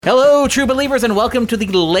Hello, true believers, and welcome to the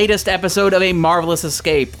latest episode of A Marvelous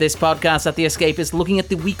Escape. This podcast at The Escape is looking at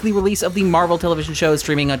the weekly release of the Marvel television show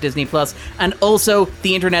streaming on Disney+, and also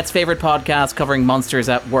the internet's favorite podcast covering monsters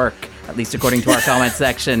at work, at least according to our comment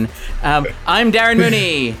section. I'm Darren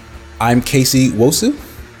Mooney. I'm Casey Wosu.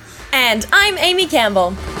 And I'm Amy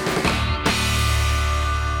Campbell.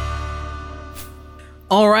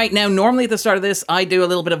 All right, now, normally at the start of this, I do a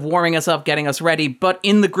little bit of warming us up, getting us ready, but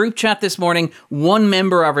in the group chat this morning, one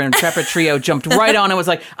member of our intrepid trio jumped right on and was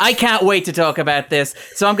like, I can't wait to talk about this,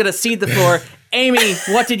 so I'm going to cede the floor. Amy,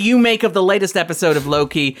 what did you make of the latest episode of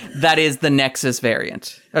Loki that is the Nexus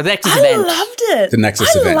variant? Or the Nexus Event? I loved it. The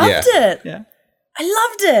Nexus Event, I loved it. Yeah. I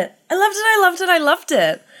loved it. I loved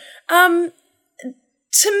it.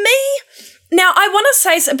 To me, now I want to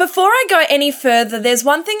say, before I go any further, there's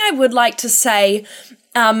one thing I would like to say.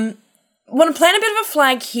 Want to plant a bit of a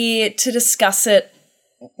flag here to discuss it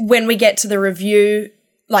when we get to the review,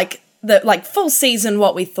 like full season,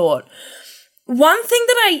 what we thought. One thing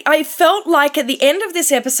that I felt like at the end of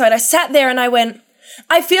this episode, I sat there and I went,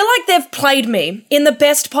 I feel like they've played me in the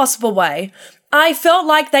best possible way. I felt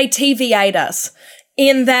like they TVA'd us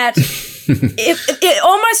in that it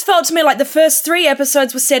almost felt to me like the first 3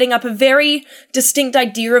 episodes were setting up a very distinct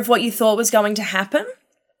idea of what you thought was going to happen.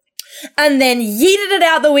 And then yeeted it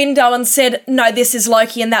out the window and said, no, this is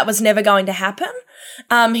Loki and that was never going to happen.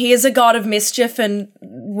 He is a god of mischief and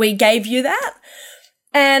we gave you that.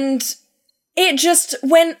 And it just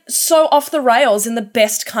went so off the rails in the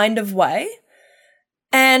best kind of way.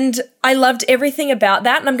 And I loved everything about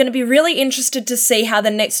that. And I'm going to be really interested to see how the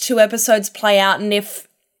next 2 episodes play out and if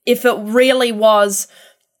it really was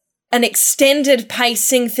an extended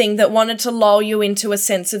pacing thing that wanted to lull you into a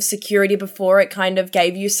sense of security before it kind of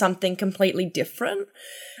gave you something completely different.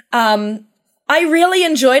 I really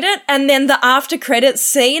enjoyed it. And then the after credits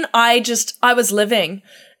scene, I was living.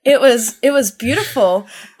 It was beautiful.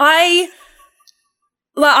 I'm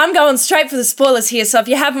going straight for the spoilers here. So if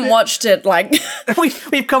you haven't watched it,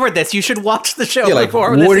 We've covered this. You should watch the show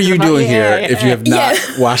before. What are you doing here if you have not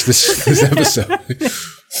watched this episode?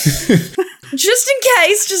 Just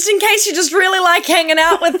in case you just really like hanging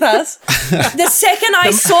out with us. The second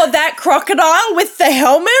I saw that crocodile with the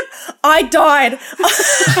helmet, I died.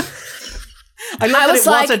 I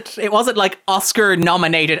love that it wasn't like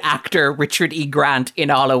Oscar-nominated actor Richard E. Grant in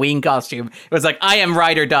a Halloween costume. It was like, I am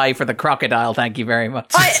ride or die for the crocodile, thank you very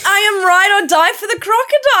much. I am ride or die for the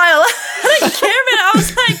crocodile. I don't care about it. I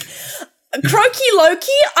was like, Croaky Loki,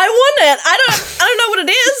 I want it. I don't know what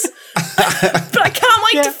it is. But I can't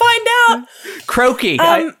wait to find out. Croaky.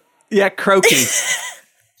 Croaky.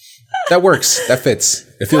 That works. That fits.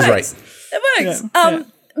 It feels right. It works.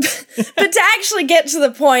 But to actually get to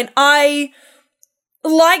the point, I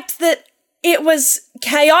liked that it was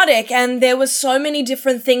chaotic and there was so many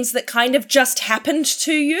different things that kind of just happened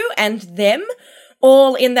to you and them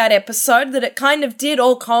all in that episode that it kind of did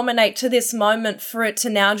all culminate to this moment for it to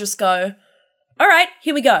now just go, all right,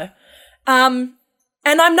 here we go.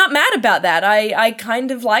 And I'm not mad about that. I kind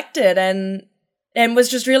of liked it and was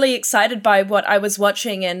just really excited by what I was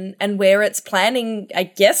watching and where it's planning, I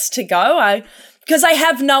guess, to go. Because I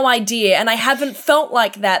have no idea, and I haven't felt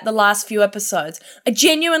like that the last few episodes. I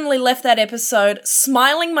genuinely left that episode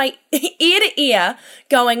smiling my ear to ear,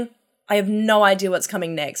 going, I have no idea what's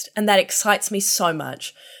coming next. And that excites me so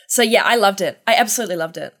much. So yeah, I loved it. I absolutely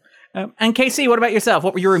loved it. And Casey, what about yourself?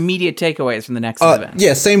 What were your immediate takeaways from the next event?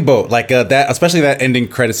 Yeah, same boat. Like that, especially that ending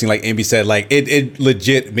credit scene, like Amy said, like it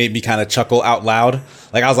legit made me kind of chuckle out loud.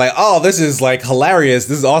 Like I was like, oh, this is like hilarious.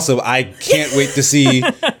 This is awesome. I can't wait to see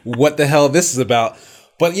what the hell this is about.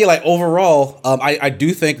 But yeah, like overall, I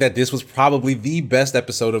do think that this was probably the best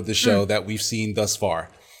episode of the show that we've seen thus far.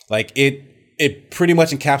 Like it pretty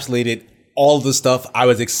much encapsulated all the stuff I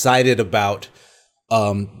was excited about.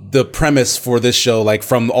 The premise for this show, like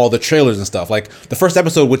from all the trailers and stuff, like the first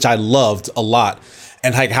episode, which I loved a lot,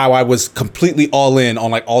 and like how I was completely all in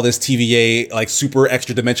on like all this TVA, like super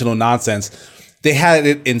extra dimensional nonsense. They had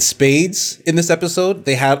it in spades in this episode.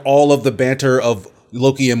 They had all of the banter of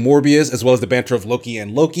Loki and Morbius, as well as the banter of Loki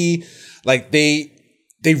and Loki. Like they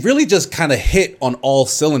really just kind of hit on all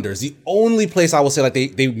cylinders. The only place I will say like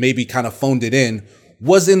they maybe kind of phoned it in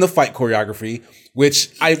was in the fight choreography, which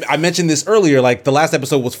I mentioned this earlier, like the last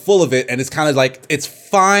episode was full of it and it's kind of like, it's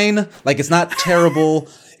fine. Like it's not terrible.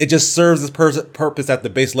 It just serves its purpose at the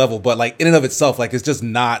base level. But like in and of itself, like it's just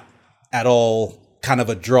not at all kind of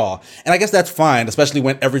a draw. And I guess that's fine, especially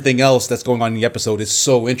when everything else that's going on in the episode is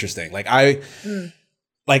so interesting. Like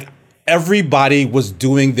like everybody was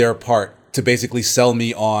doing their part to basically sell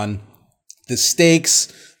me on the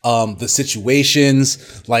stakes, the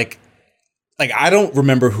situations, like like, I don't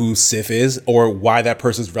remember who Sif is or why that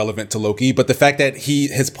person's relevant to Loki, but the fact that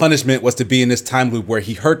his punishment was to be in this time loop where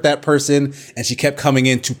he hurt that person and she kept coming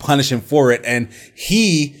in to punish him for it. And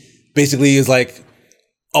he basically is like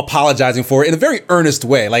apologizing for it in a very earnest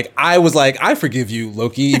way. Like, I was like, I forgive you,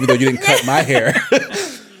 Loki, even though you didn't cut my hair.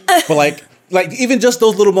 But like even just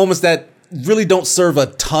those little moments that really don't serve a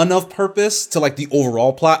ton of purpose to like the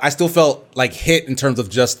overall plot, I still felt like hit in terms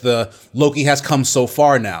of just the Loki has come so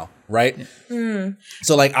far now. Right.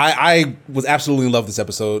 So like I was absolutely in love with this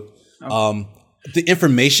episode. The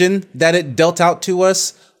information that it dealt out to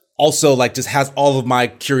us also like just has all of my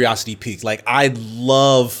curiosity piqued. Like, I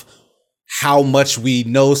love how much we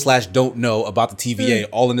know / don't know about the TVA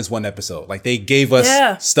all in this one episode. Like, they gave us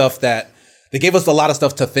they gave us a lot of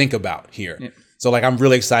stuff to think about here. Yeah. So like, I'm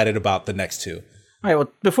really excited about the next two. All right,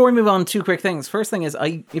 well, before we move on, two quick things. First thing is,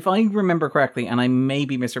 if I remember correctly, and I may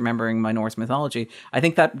be misremembering my Norse mythology, I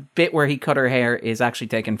think that bit where he cut her hair is actually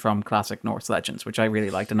taken from classic Norse legends, which I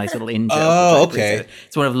really liked. A nice little in-joke. Oh, okay.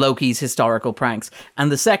 It's one of Loki's historical pranks.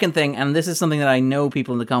 And the second thing, and this is something that I know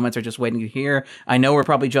people in the comments are just waiting to hear. I know we're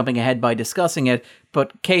probably jumping ahead by discussing it,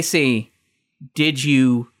 but Casey, did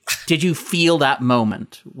you feel that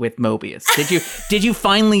moment with Mobius? Did you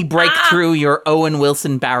finally break through your Owen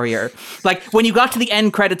Wilson barrier? Like, when you got to the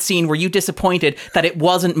end credit scene, were you disappointed that it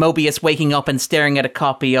wasn't Mobius waking up and staring at a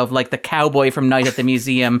copy of like the cowboy from Night at the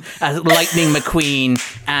Museum as Lightning McQueen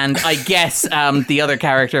and I guess the other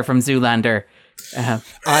character from Zoolander?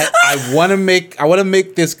 I want to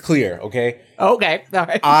make this clear, okay? Okay, all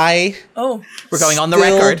right. We're going on the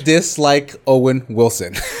record. Dislike Owen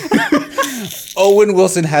Wilson. Owen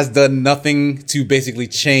Wilson has done nothing to basically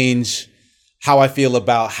change how I feel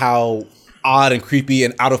about how odd and creepy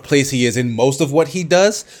and out of place he is in most of what he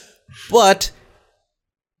does. But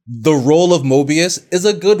the role of Mobius is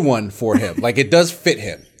a good one for him. Like, it does fit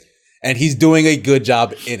him. And he's doing a good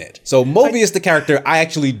job in it. So Mobius, the character, I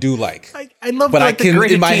actually do like. I love, but like, I can,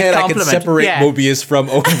 in my head, I can separate Mobius from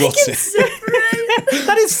Owen Wilson.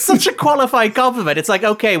 That is such a qualified compliment. It's like,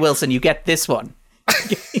 okay, Wilson, you get this one.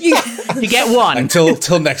 You get one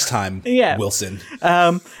until next time. Wilson.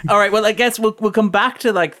 All right, well, I guess we'll come back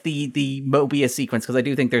to like the Mobius sequence, because I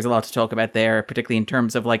do think there's a lot to talk about there, particularly in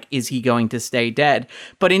terms of like, is he going to stay dead?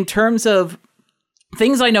 But in terms of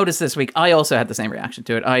things I noticed this week, I also had the same reaction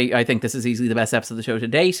to it. I think this is easily the best episode of the show to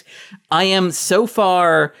date. I am so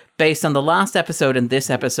far, based on the last episode and this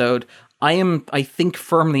episode, I think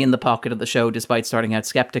firmly in the pocket of the show, despite starting out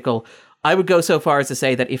skeptical. I would go so far as to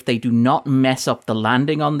say that if they do not mess up the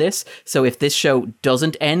landing on this, so if this show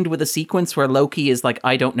doesn't end with a sequence where Loki is like,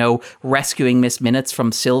 I don't know, rescuing Miss Minutes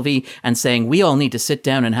from Sylvie and saying, we all need to sit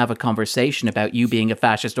down and have a conversation about you being a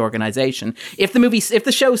fascist organization. If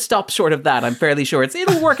the show stops short of that, I'm fairly sure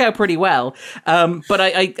it'll work out pretty well. But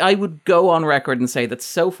I would go on record and say that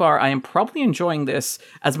so far I am probably enjoying this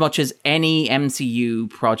as much as any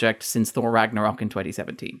MCU project since Thor Ragnarok in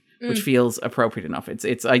 2017. Which feels appropriate enough.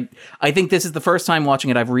 I think this is the first time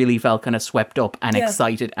watching it I've really felt kind of swept up and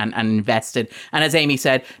excited and invested. And as Amy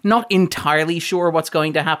said, not entirely sure what's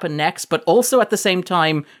going to happen next, but also at the same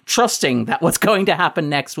time trusting that what's going to happen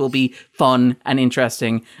next will be fun and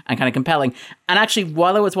interesting and kind of compelling. And actually,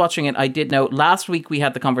 while I was watching it, I did note last week we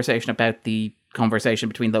had the conversation about the conversation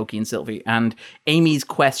between Loki and Sylvie, and Amy's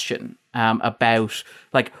question about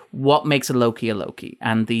like what makes a Loki,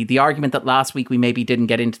 and the argument that last week we maybe didn't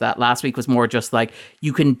get into that. Last week was more just like,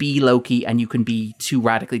 you can be Loki and you can be two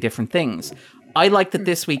radically different things. I like that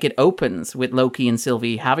this week it opens with Loki and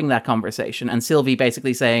Sylvie having that conversation, and Sylvie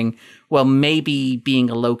basically saying, well, maybe being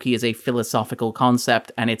a Loki is a philosophical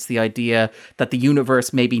concept, and it's the idea that the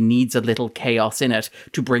universe maybe needs a little chaos in it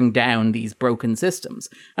to bring down these broken systems.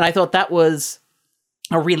 And I thought that was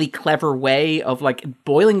a really clever way of like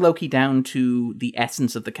boiling Loki down to the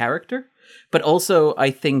essence of the character. But also,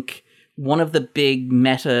 I think one of the big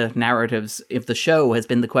meta narratives of the show has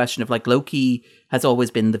been the question of like, Loki has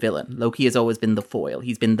always been the villain. Loki has always been the foil.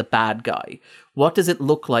 He's been the bad guy. What does it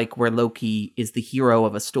look like where Loki is the hero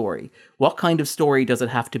of a story? What kind of story does it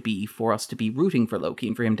have to be for us to be rooting for Loki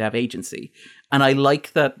and for him to have agency? And I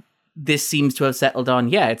like that this seems to have settled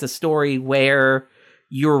on, it's a story where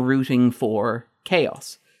you're rooting for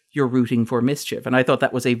chaos. You're rooting for mischief. And I thought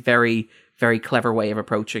that was a very, very clever way of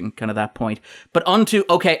approaching kind of that point. But onto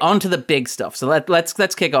the big stuff. So let's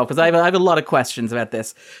kick off, because I have a lot of questions about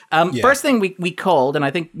this. First thing we called, and I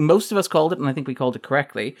think most of us called it, and I think we called it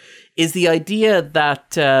correctly, is the idea that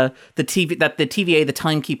the TVA, the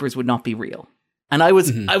timekeepers, would not be real. And I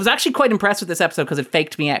was actually quite impressed with this episode because it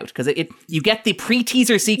faked me out. Because you get the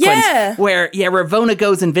pre-teaser sequence where Ravonna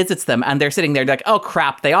goes and visits them and they're sitting there like, oh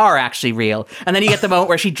crap, they are actually real. And then you get the moment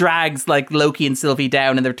where she drags like Loki and Sylvie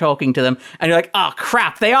down and they're talking to them and you're like, oh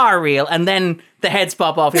crap, they are real. And then the heads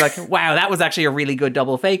pop off. You're like, wow, that was actually a really good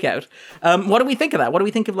double fake out. What do we think of that? What do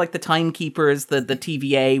we think of like the timekeepers, the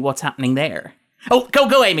TVA, what's happening there? Oh,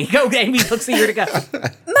 go, Amy. Go, Amy. Looks eager to go. My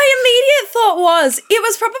immediate thought was, it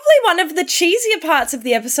was probably one of the cheesier parts of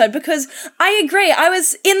the episode because I agree. I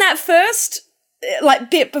was in that first,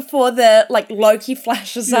 bit before the, Loki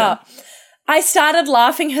flashes up. I started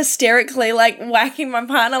laughing hysterically, whacking my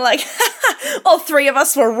partner, all three of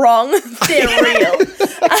us were wrong. They're real.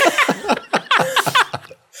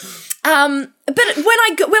 But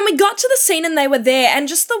when we got to the scene and they were there and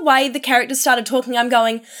just the way the characters started talking, I'm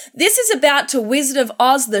going, this is about to Wizard of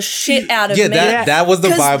Oz the shit out of me. That was the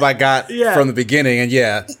vibe I got from the beginning. And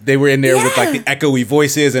they were in there with the echoey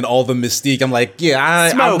voices and all the mystique. I'm like,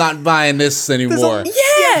 I'm not buying this anymore.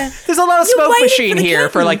 There's a lot of smoke machine here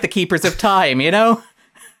for the Keepers of Time, you know?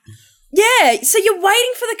 Yeah, so you're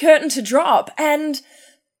waiting for the curtain to drop and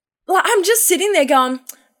I'm just sitting there going,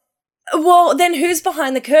 well, then who's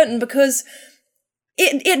behind the curtain? Because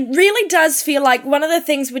it really does feel like one of the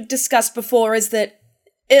things we discussed before is that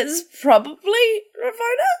it's probably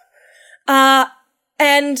Ravonna.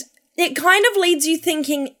 And it kind of leads you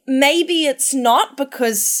thinking maybe it's not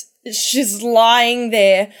because she's lying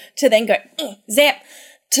there to then go, zap,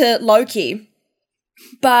 to Loki.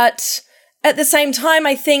 But at the same time,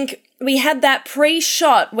 I think we had that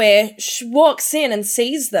pre-shot where she walks in and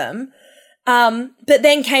sees them. But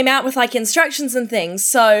then came out with instructions and things.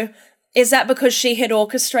 So is that because she had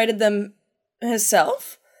orchestrated them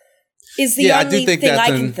herself? Is the only thing I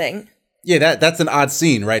can think. Yeah, that's an odd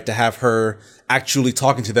scene, right? To have her actually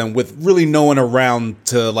talking to them with really no one around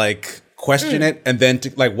to question it. And then to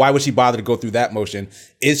why would she bother to go through that motion?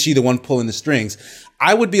 Is she the one pulling the strings?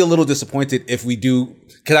 I would be a little disappointed if we do,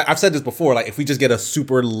 because I've said this before, if we just get a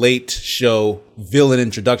super late show villain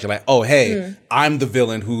introduction, oh, hey, I'm the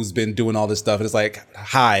villain who's been doing all this stuff. And it's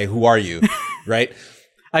hi, who are you? Right?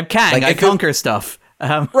 I'm Kang, I conquer stuff.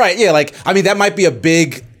 Right, yeah, that might be a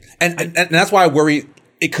big, and that's why I worry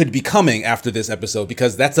it could be coming after this episode,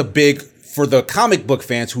 because that's a big, for the comic book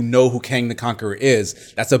fans who know who Kang the Conqueror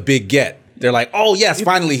is, that's a big get. They're like, oh yes,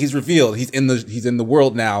 finally he's revealed. He's in the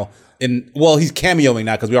world now. He's cameoing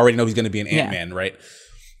now because we already know he's going to be an Ant-Man, right?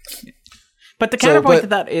 But the counterpoint to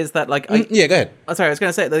that is that, go ahead. Oh, sorry, I was going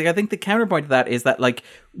to say, I think the counterpoint to that is that,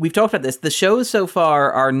 we've talked about this. The shows so far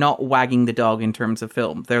are not wagging the dog in terms of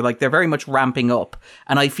film. They're very much ramping up.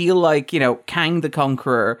 And I feel like, Kang the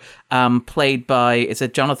Conqueror, played by, is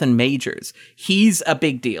it Jonathan Majors? He's a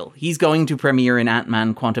big deal. He's going to premiere in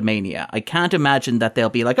Ant-Man Quantumania. I can't imagine that they'll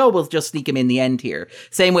be oh, we'll just sneak him in the end here.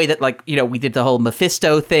 Same way that, we did the whole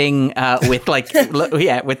Mephisto thing with, with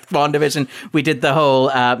WandaVision. We did the whole,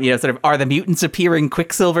 sort of, are the mutants appearing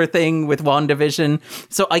Quicksilver thing with WandaVision.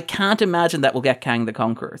 So I can't imagine that we'll get Kang the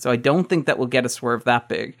Conqueror. So I don't think that we'll get a swerve that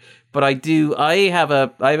big. But I have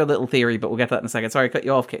a little theory, but we'll get to that in a second. Sorry, I cut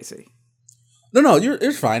you off, Casey. No,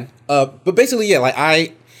 you're fine. But basically,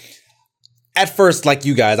 I at first,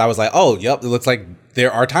 you guys, I was oh, yep, it looks like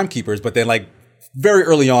there are timekeepers. But then, very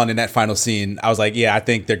early on in that final scene, I was I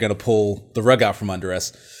think they're gonna pull the rug out from under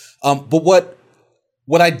us. But what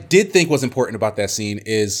I did think was important about that scene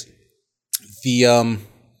is the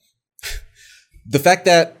fact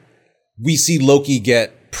that we see Loki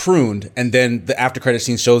get pruned and then the after credit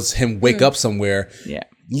scene shows him wake up somewhere. Yeah.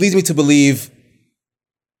 Leads me to believe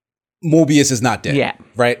Mobius is not dead. Yeah.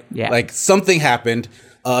 Right? Yeah. Something happened,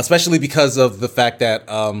 especially because of the fact that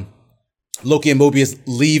Loki and Mobius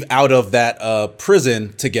leave out of that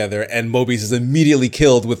prison together and Mobius is immediately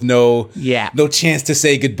killed with no chance to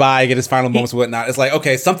say goodbye, get his final moments and whatnot. It's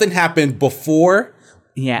okay, something happened before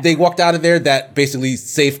they walked out of there that basically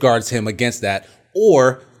safeguards him against that.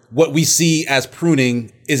 Or what we see as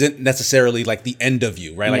pruning isn't necessarily the end of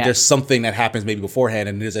you, right? There's something that happens maybe beforehand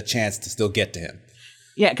and there's a chance to still get to him.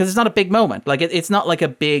 Yeah, because it's not a big moment. It's not a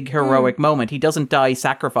big heroic moment. He doesn't die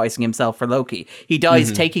sacrificing himself for Loki. He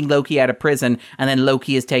dies taking Loki out of prison, and then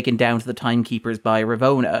Loki is taken down to the timekeepers by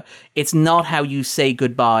Ravonna. It's not how you say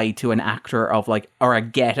goodbye to an actor of or a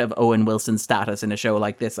get of Owen Wilson's status in a show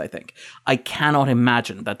like this, I think. I cannot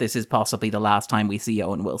imagine that this is possibly the last time we see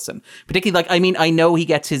Owen Wilson. Particularly, I know he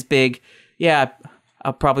gets his big,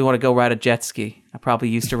 I'll probably want to go ride a jet ski. I probably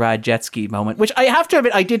used to ride jet ski moment, which I have to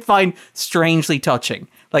admit I did find strangely touching.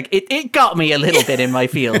 Like it got me a little bit in my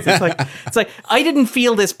feels. It's like I didn't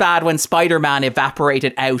feel this bad when Spider-Man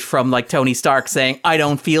evaporated out from like Tony Stark saying, I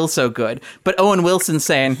don't feel so good. But Owen Wilson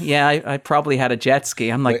saying, yeah, I probably had a jet ski.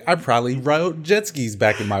 I'm like, I probably rode jet skis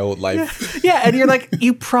back in my old life. Yeah, and you're like,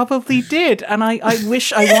 you probably did. And I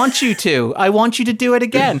wish I want you to. I want you to do it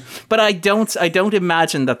again. But I don't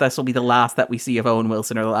imagine that this will be the last that we see of Owen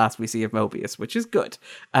Wilson or the last we see of Mobius, which is good.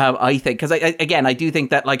 I think, because I do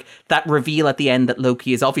think that like that reveal at the end that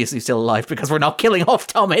Loki is obviously still alive because we're not killing off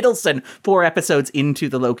Tom Hiddleston 4 episodes into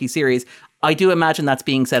the Loki series. I do imagine that's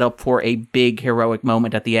being set up for a big heroic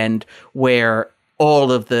moment at the end where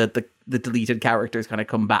all of the deleted characters kind of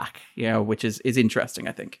come back, you know, which is interesting,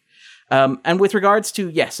 I think. And with regards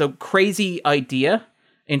to, so crazy idea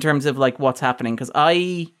in terms of like what's happening, because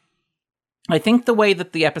I think the way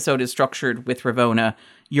that the episode is structured with Ravonna,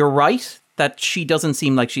 you're right that she doesn't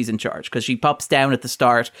seem like she's in charge, because she pops down at the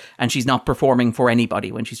start and she's not performing for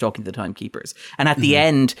anybody when she's talking to the timekeepers. And at the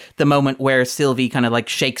end, the moment where Sylvie kind of like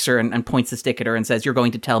shakes her and points the stick at her and says, you're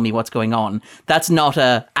going to tell me what's going on. That's not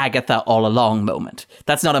a Agatha all along moment.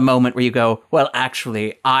 That's not a moment where you go, well,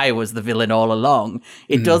 actually, I was the villain all along.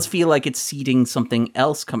 It does feel like it's seeding something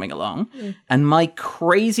else coming along. And my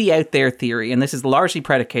crazy out there theory, and this is largely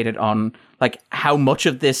predicated on like how much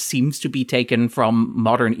of this seems to be taken from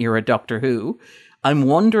modern era Doctor Who, I'm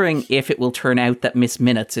wondering if it will turn out that Miss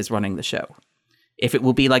Minutes is running the show. If it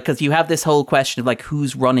will be like, because you have this whole question of like,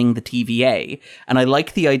 who's running the TVA? And I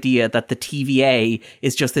like the idea that the TVA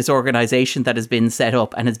is just this organization that has been set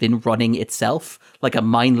up and has been running itself like a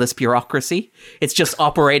mindless bureaucracy. It's just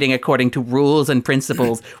operating according to rules and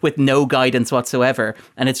principles with no guidance whatsoever.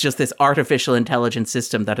 And it's just this artificial intelligence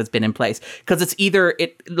system that has been in place. Because it's either,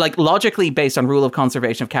 like logically based on rule of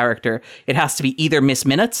conservation of character, it has to be either Miss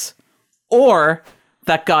Minutes or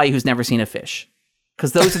that guy who's never seen a fish.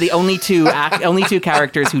 Because those are the only two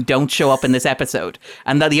characters who don't show up in this episode.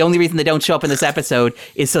 And the only reason they don't show up in this episode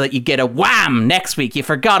is so that you get a wham next week. You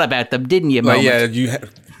forgot about them, didn't you, moment? Yeah,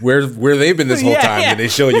 where they've been this whole time. Yeah. They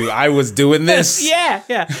show you I was doing this.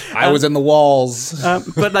 Yeah. I was in the walls.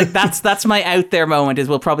 But like that's my out there moment is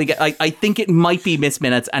we'll probably get, I think it might be Miss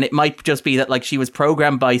Minutes, and it might just be that like she was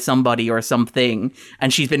programmed by somebody or something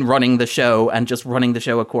and she's been running the show and just running the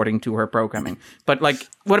show according to her programming. But like,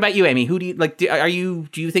 what about you, Amy? Who do you like? Do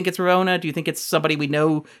you think it's Ravonna? Do you think it's somebody we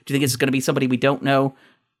know? Do you think it's going to be somebody we don't know?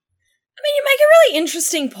 I mean, you make a really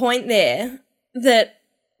interesting point there that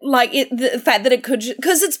like the fact that it could,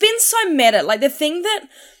 because it's been so meta. Like the thing that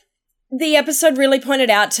the episode really pointed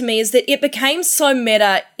out to me is that it became so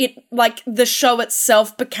meta. It like the show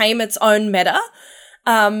itself became its own meta.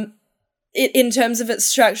 In terms of its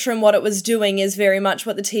structure and what it was doing is very much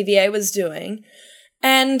what the TVA was doing,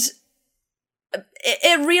 and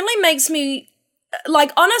it really makes me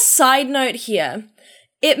like, on a side note here,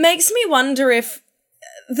 it makes me wonder if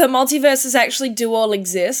the multiverses actually do all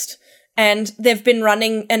exist. And they've been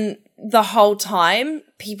running, and the whole time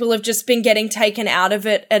people have just been getting taken out of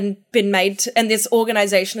it and been made to, and this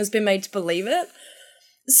organization has been made to believe it.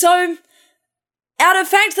 So, out of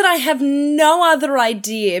fact that I have no other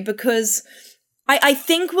idea, because I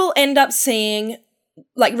think we'll end up seeing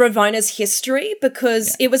like Ravonna's history,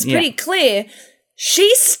 because it was pretty clear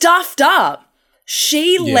she stuffed up.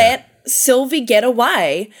 She let Sylvie get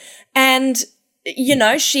away, and you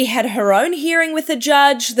know, she had her own hearing with a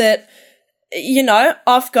judge that, you know,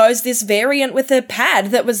 off goes this variant with a pad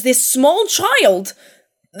that was this small child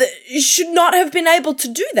that should not have been able to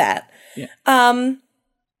do that. Yeah.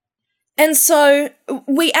 And so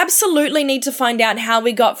we absolutely need to find out how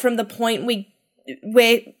we got from the point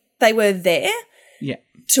where they were there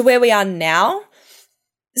to where we are now.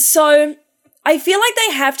 So I feel like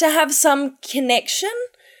they have to have some connection,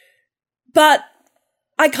 but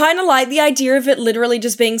I kind of like the idea of it literally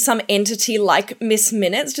just being some entity like Miss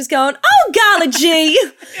Minutes just going, oh, golly gee.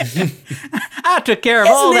 I took care of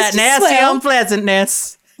all that nasty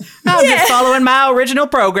unpleasantness. I'm just following my original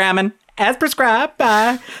programming as prescribed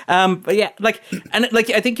by. But yeah, like, and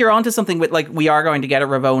like, I think you're onto something with like, we are going to get a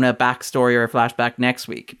Ravonna backstory or a flashback next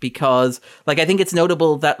week, because like, I think it's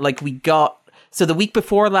notable that like we got, so the week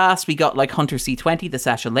before last, we got like Hunter C20, the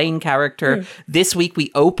Sasha Lane character. This week we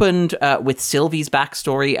opened with Sylvie's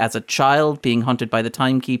backstory as a child being hunted by the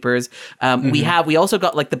timekeepers. We also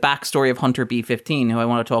got like the backstory of Hunter B15, who I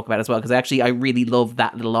want to talk about as well, because I really love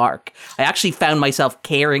that little arc. I actually found myself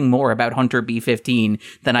caring more about Hunter B15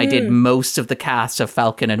 than I did most of the cast of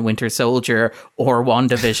Falcon and Winter Soldier or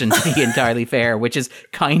WandaVision, to be entirely fair, which is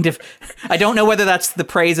kind of, I don't know whether that's the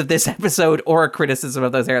praise of this episode or a criticism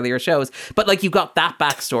of those earlier shows, but like, like, you got that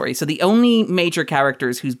backstory. So the only major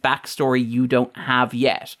characters whose backstory you don't have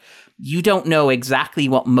yet, you don't know exactly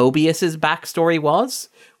what Mobius's backstory was,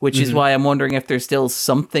 which is why I'm wondering if there's still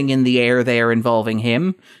something in the air there involving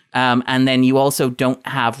him. And then you also don't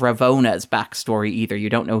have Ravona's backstory either. You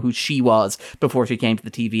don't know who she was before she came to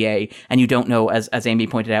the TVA. And you don't know, as Amy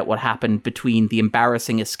pointed out, what happened between the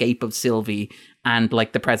embarrassing escape of Sylvie and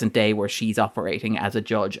like the present day where she's operating as a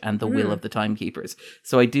judge and the will of the timekeepers.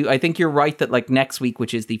 So I think you're right that like next week,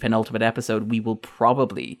 which is the penultimate episode, we will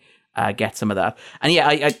probably get some of that. And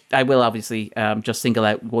yeah, I will obviously just single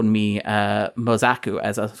out Wunmi Mosaku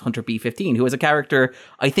as a Hunter B-15, who is a character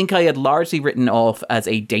I think I had largely written off as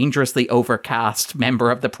a dangerously overcast member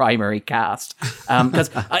of the primary cast. Because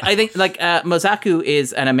I think like Mosaku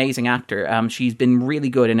is an amazing actor. She's been really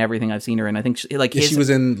good in everything I've seen her in. I think she was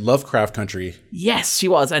in Lovecraft Country. Yes, she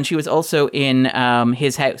was. And she was also in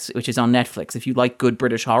His House, which is on Netflix. If you like good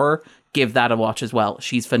British horror, give that a watch as well.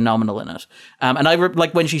 She's phenomenal in it. And I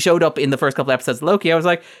like when she showed up in the first couple episodes of Loki, I was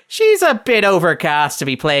like, she's a bit overcast to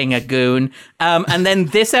be playing a goon. And then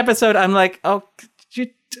this episode, I'm like, oh, just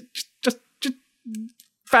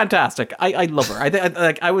fantastic. I love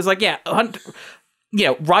her. I was like, yeah,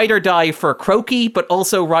 ride or die for Croaky, but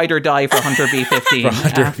also ride or die for Hunter B-15. For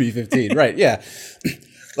Hunter B-15, right? Yeah.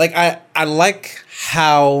 Like I like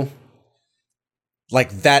how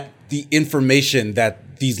like that the information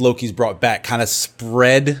that these Lokis brought back kind of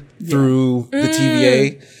spread through the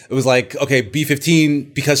TVA. It was like, okay,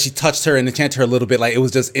 B-15, because she touched her and enchanted her a little bit, like it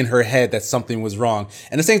was just in her head that something was wrong.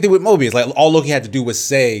 And the same thing with Mobius. Like all Loki had to do was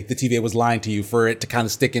say the TVA was lying to you for it to kind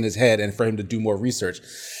of stick in his head and for him to do more research.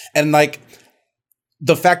 And like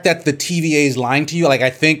the fact that the TVA is lying to you, like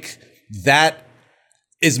I think that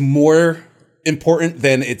is more important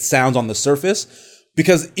than it sounds on the surface.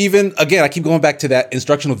 Because even, again, I keep going back to that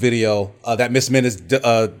instructional video that Miss Minutes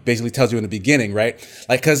basically tells you in the beginning, right?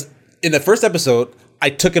 Like, because in the first episode, I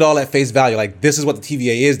took it all at face value. Like, this is what the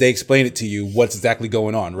TVA is. They explain it to you, what's exactly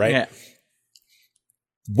going on, right? Yeah.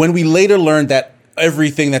 When we later learned that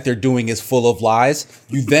everything that they're doing is full of lies,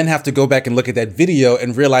 you then have to go back and look at that video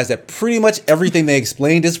and realize that pretty much everything they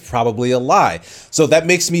explained is probably a lie. So that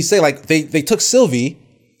makes me say, like, they took Sylvie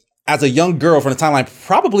as a young girl from the timeline,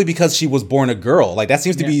 probably because she was born a girl. Like that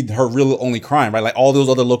seems to be her real only crime, right? Like all those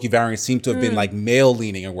other Loki variants seem to have been like male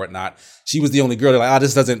leaning and whatnot. She was the only girl. They're like,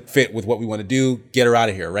 this doesn't fit with what we want to do. Get her out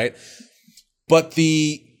of here, right? But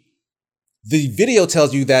the video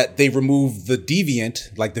tells you that they remove the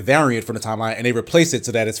deviant, like the variant from the timeline, and they replace it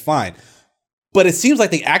so that it's fine. But it seems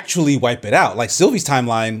like they actually wipe it out. Like Sylvie's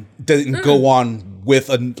timeline didn't go on with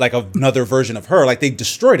another version of her. Like they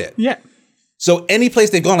destroyed it. Yeah. So any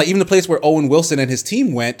place they've gone, like even the place where Owen Wilson and his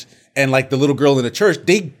team went, and like the little girl in the church,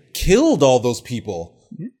 they killed all those people.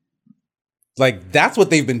 Mm-hmm. Like that's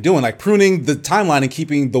what they've been doing. Like pruning the timeline and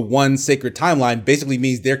keeping the one sacred timeline basically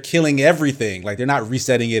means they're killing everything. Like they're not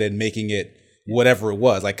resetting it and making it whatever it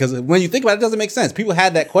was. Like, because when you think about it, it doesn't make sense. People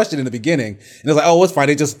had that question in the beginning, and it's like, oh, it's fine.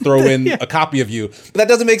 They just throw in a copy of you, but that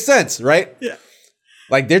doesn't make sense, right? Yeah.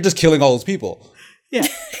 Like they're just killing all those people. Yeah.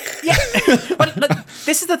 Yeah. But look,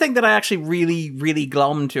 this is the thing that I actually really, really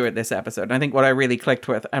glommed to it this episode. And I think what I really clicked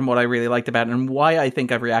with and what I really liked about it and why I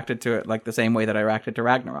think I've reacted to it like the same way that I reacted to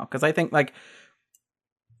Ragnarok. Because I think like,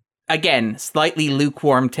 again, slightly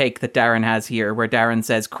lukewarm take that Darren has here, where Darren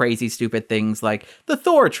says crazy, stupid things like the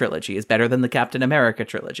Thor trilogy is better than the Captain America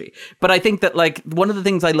trilogy. But I think that, like, one of the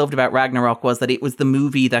things I loved about Ragnarok was that it was the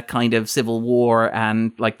movie that kind of Civil War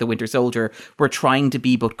and, like, The Winter Soldier were trying to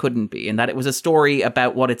be but couldn't be. And that it was a story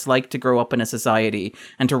about what it's like to grow up in a society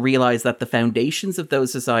and to realize that the foundations of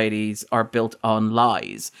those societies are built on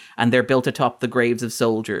lies. And they're built atop the graves of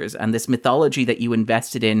soldiers. And this mythology that you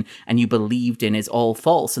invested in and you believed in is all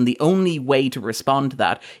false. And the only way to respond to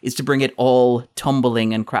that is to bring it all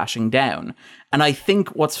tumbling and crashing down. And I think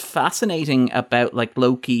what's fascinating about like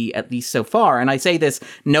Loki, at least so far, and I say this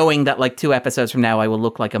knowing that like 2 episodes from now I will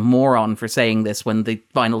look like a moron for saying this when the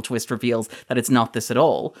final twist reveals that it's not this at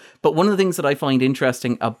all. But one of the things that I find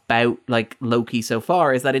interesting about like Loki so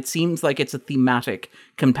far is that it seems like it's a thematic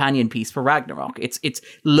companion piece for Ragnarok. It's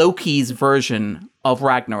Loki's version of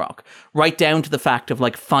Ragnarok, right down to the fact of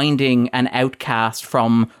like finding an outcast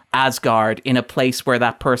from Asgard in a place where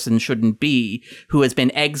that person shouldn't be, who has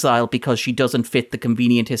been exiled because she doesn't doesn't fit the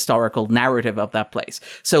convenient historical narrative of that place.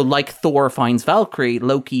 So like Thor finds Valkyrie,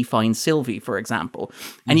 Loki finds Sylvie, for example.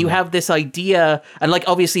 And you have this idea, and like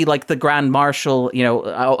obviously like the Grand Marshal, you know,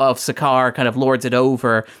 of Sakaar kind of lords it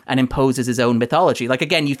over and imposes his own mythology. Like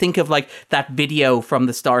again, you think of like that video from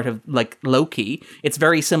the start of like Loki, it's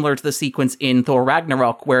very similar to the sequence in Thor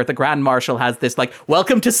Ragnarok where the Grand Marshal has this like,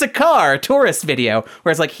 welcome to Sakaar tourist video,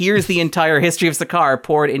 where it's like, here's the entire history of Sakaar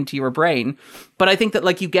poured into your brain. But I think that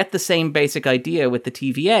like you get the same basic idea with the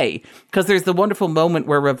TVA, because there's the wonderful moment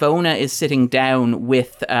where Ravonna is sitting down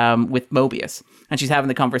with Mobius, and she's having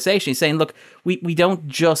the conversation. She's saying, look, we don't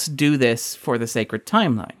just do this for the sacred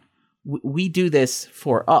timeline. We do this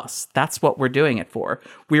for us. That's what we're doing it for.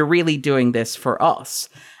 We're really doing this for us.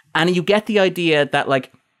 And you get the idea that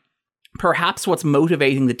like perhaps what's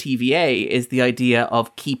motivating the TVA is the idea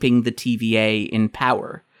of keeping the TVA in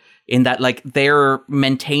power, in that like they're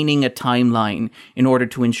maintaining a timeline in order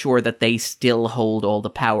to ensure that they still hold all the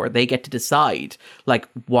power. They get to decide like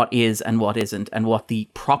what is and what isn't, and what the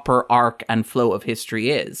proper arc and flow of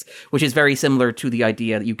history is, which is very similar to the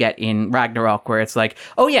idea that you get in Ragnarok, where it's like,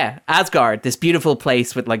 oh yeah, Asgard, this beautiful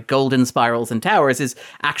place with like golden spirals and towers, is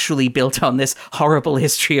actually built on this horrible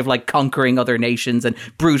history of like conquering other nations and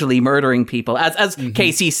brutally murdering people. As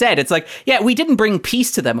Casey said, it's like, yeah, we didn't bring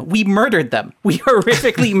peace to them. We murdered them. We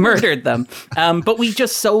horrifically murdered them, but we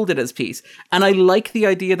just sold it as peace. And I like the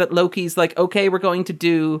idea that Loki's like, okay, we're going to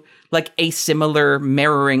do like a similar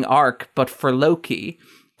mirroring arc, but for Loki,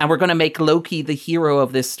 and we're going to make Loki the hero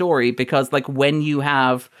of this story, because like when you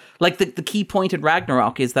have like the key point in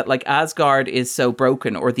Ragnarok is that like Asgard is so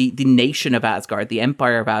broken, or the nation of Asgard, the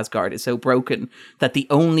empire of Asgard is so broken that the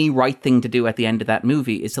only right thing to do at the end of that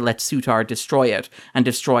movie is to let Sutar destroy it and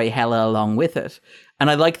destroy Hela along with it. And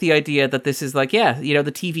I like the idea that this is like, yeah, you know,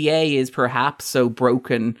 the TVA is perhaps so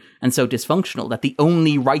broken and so dysfunctional that the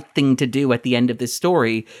only right thing to do at the end of this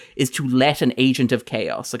story is to let an agent of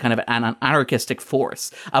chaos, a kind of an anarchistic force,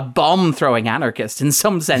 a bomb-throwing anarchist in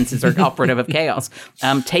some senses, or operative of chaos,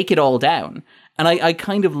 take it all down. And I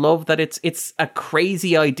kind of love that it's a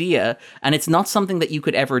crazy idea, and it's not something that you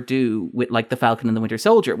could ever do with like The Falcon and the Winter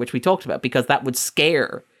Soldier, which we talked about, because that would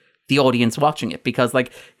scare the audience watching it, because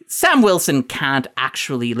like Sam Wilson can't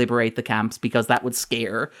actually liberate the camps, because that would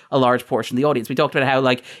scare a large portion of the audience. We talked about how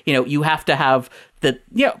like, you know, you have to have the,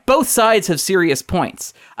 you know, both sides have serious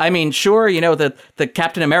points. I mean, sure, you know, the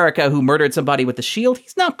Captain America who murdered somebody with the shield,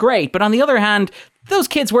 he's not great, but on the other hand, those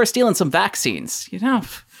kids were stealing some vaccines, you know.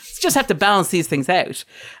 Just have to balance these things out.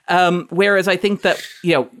 Whereas I think that,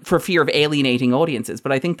 you know, for fear of alienating audiences,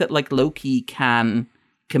 but I think that like Loki can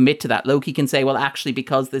commit to that. Loki can say, well, actually,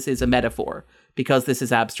 because this is a metaphor, because this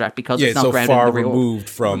is abstract, because it's not so grounded far in the real, removed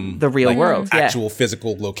from the real world, actual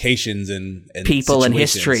physical locations and people and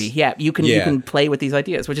situations. history. Yeah, you can play with these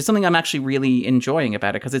ideas, which is something I'm actually really enjoying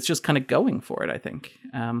about it, because it's just kind of going for it, I think.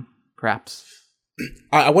 Perhaps.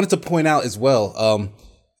 I wanted to point out as well,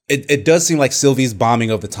 it does seem like Sylvie's bombing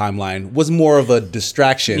of the timeline was more of a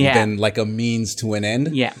distraction than like a means to an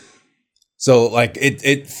end. Yeah. So like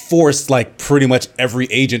it forced like pretty much every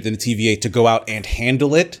agent in the TVA to go out and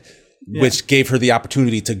handle it, which gave her the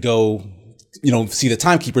opportunity to go, you know, see the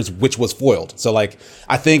timekeepers, which was foiled. So like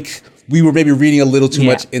I think we were maybe reading a little too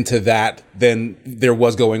much into that than there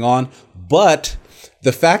was going on. But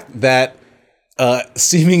the fact that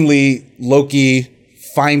seemingly Loki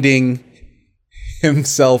finding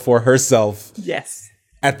himself or herself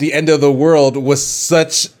at the end of the world was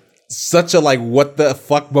such a like what the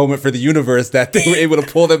fuck moment for the universe that they were able to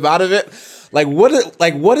pull them out of it. Like what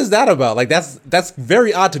is that about? Like that's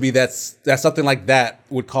very odd to me. That's something like that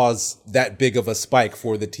would cause that big of a spike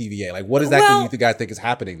for the TVA. Like what exactly do you guys think is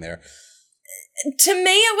happening there? To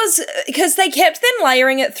me, it was because they kept then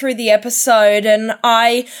layering it through the episode, and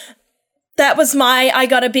that was I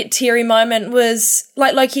got a bit teary moment, was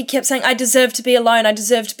like Loki kept saying, I deserve to be alone, I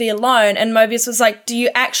deserve to be alone. And Mobius was like, do you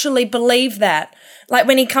actually believe that? Like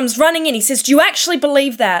when he comes running in, he says, do you actually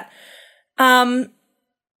believe that? And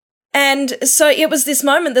so it was this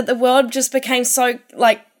moment that the world just became so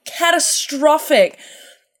like catastrophic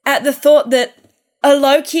at the thought that a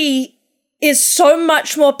Loki is so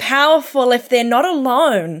much more powerful if they're not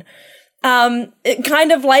alone. It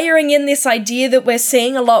kind of layering in this idea that we're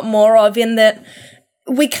seeing a lot more of, in that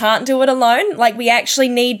we can't do it alone. Like we actually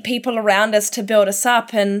need people around us to build us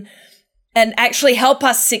up and actually help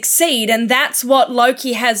us succeed. And that's what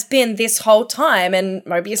Loki has been this whole time. And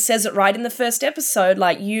Mobius says it right in the first episode,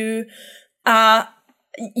 like your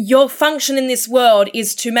function in this world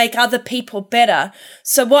is to make other people better.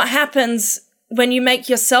 So what happens when you make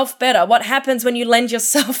yourself better? What happens when you lend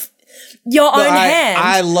yourself your own hand?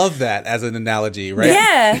 I love that as an analogy, right?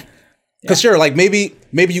 Yeah. Because sure, like maybe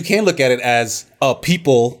you can look at it as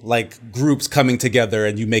people, like groups coming together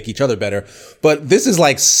and you make each other better. But this is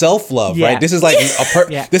like self-love, right? This is like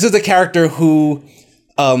this is the character who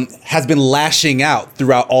has been lashing out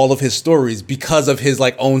throughout all of his stories because of his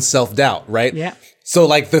like own self-doubt, right? Yeah. So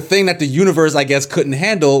like the thing that the universe, I guess, couldn't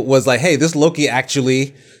handle was like, hey, this Loki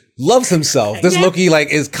actually loves himself. This Loki like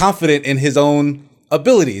is confident in his own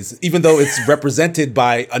abilities, even though it's represented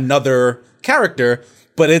by another character.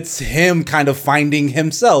 But it's him kind of finding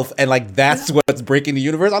himself, and like that's what's breaking the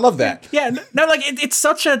universe. I love that. Yeah, no, like it's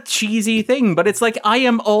such a cheesy thing, but it's like I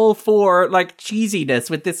am all for like cheesiness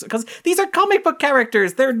with this because these are comic book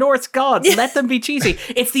characters. They're Norse gods. Let them be cheesy.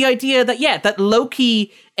 It's the idea that that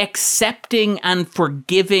Loki accepting and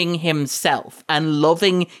forgiving himself and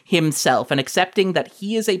loving himself and accepting that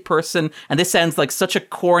he is a person, and this sounds like such a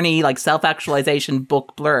corny like self-actualization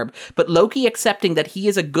book blurb, but Loki accepting that he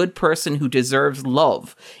is a good person who deserves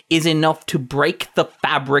love is enough to break the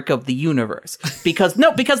fabric of the universe. Because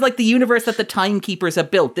like the universe that the Timekeepers have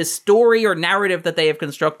built, this story or narrative that they have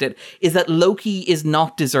constructed is that Loki is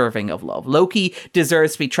not deserving of love. Loki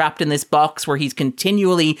deserves to be trapped in this box where he's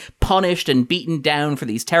continually punished and beaten down for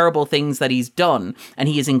these terrible things that he's done, and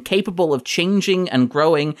he is incapable of changing and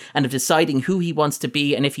growing and of deciding who he wants to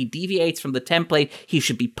be, and if he deviates from the template, he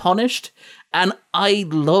should be punished. And I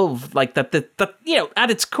love like that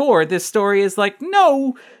at its core, this story is like,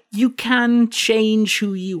 no, you can change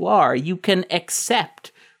who you are. You can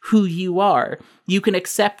accept who you are. You can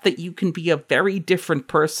accept that you can be a very different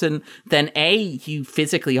person than A, you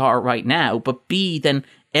physically are right now, but B, than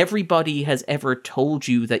everybody has ever told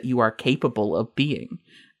you that you are capable of being.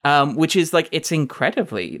 Which is like, it's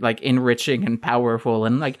incredibly like enriching and powerful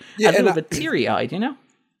and like a little bit teary-eyed, you know?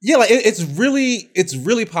 Yeah, like it's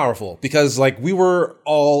really powerful because like we were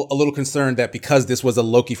all a little concerned that because this was a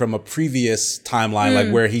Loki from a previous timeline,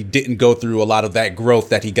 like where he didn't go through a lot of that growth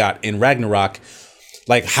that he got in Ragnarok,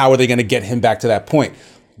 like how are they going to get him back to that point?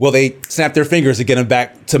 Well, they snapped their fingers to get him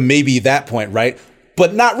back to maybe that point, right?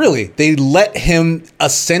 But not really. They let him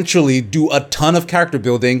essentially do a ton of character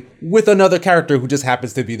building with another character who just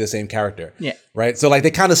happens to be the same character. Yeah. Right? So like they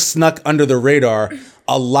kind of snuck under the radar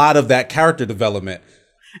a lot of that character development.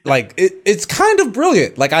 Like it's kind of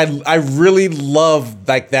brilliant. Like I really love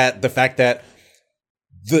like that, the fact that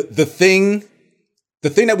the thing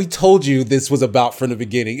that we told you this was about from the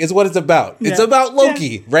beginning is what it's about. Yeah. It's about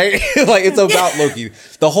Loki, right? Like it's about Loki.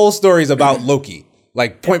 The whole story is about Loki.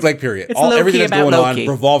 Like point blank period. Everything that's going on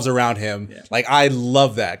revolves around him. Yeah. Like I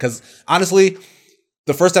love that because honestly,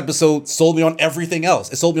 the first episode sold me on everything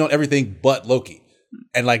else. It sold me on everything but Loki.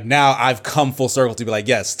 And like now I've come full circle to be like,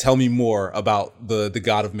 yes, tell me more about the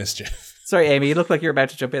God of Mischief. Sorry, Amy, you look like you're about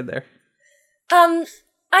to jump in there. I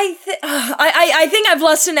think I've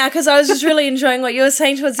lost it now because I was just really enjoying what you were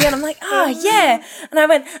saying towards the end. I'm like, yeah. And I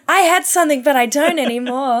went, I had something, but I don't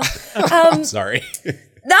anymore. I'm sorry.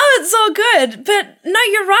 No, it's all good. But no,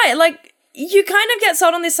 you're right. Like, you kind of get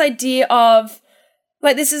sold on this idea of,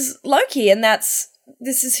 like, this is Loki and this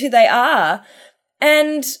is who they are.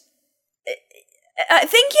 And I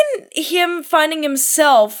think in him finding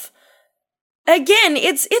himself, again,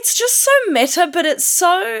 it's just so meta, but it's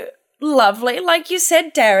so lovely. Like you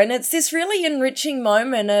said, Darren, it's this really enriching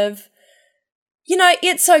moment of, you know,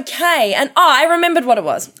 it's okay. And I remembered what it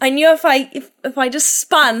was. I knew if I just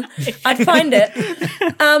spun, I'd find it.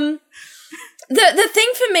 The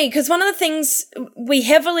thing for me, because one of the things we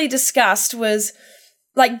heavily discussed was,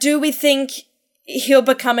 like, do we think he'll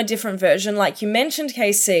become a different version, like you mentioned,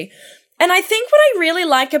 Casey? And I think what I really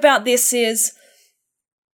like about this is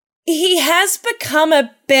he has become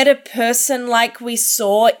a better person like we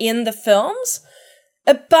saw in the films,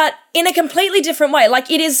 but in a completely different way. Like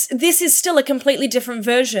this is still a completely different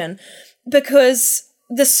version because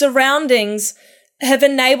the surroundings have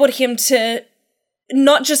enabled him to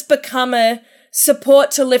not just become a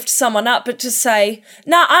support to lift someone up, but to say,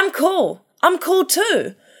 nah, I'm cool. I'm cool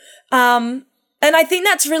too. And I think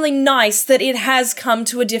that's really nice that it has come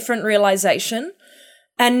to a different realization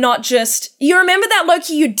and not just, you remember that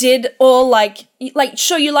Loki you did all like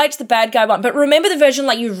sure, you liked the bad guy one, but remember the version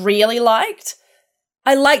like you really liked?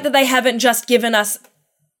 I like that they haven't just given us,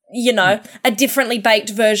 you know, a differently baked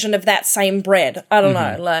version of that same bread. I don't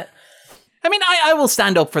know, like. I mean, I will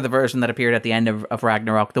stand up for the version that appeared at the end of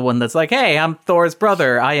Ragnarok, the one that's like, hey, I'm Thor's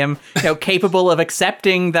brother. I am, you know, capable of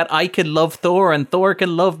accepting that I can love Thor and Thor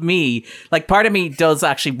can love me. Like, part of me does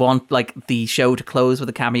actually want, like, the show to close with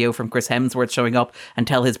a cameo from Chris Hemsworth showing up and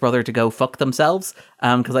tell his brother to go fuck themselves,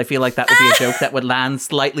 because I feel like that would be a joke that would land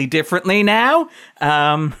slightly differently now.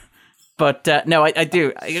 But no, I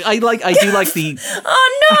do. I do like the.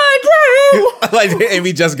 Oh no, Darren! Like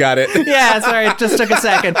Amy just got it. Yeah, sorry, it just took a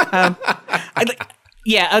second.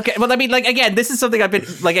 Yeah, okay. Well, I mean, like, again, this is something I've been,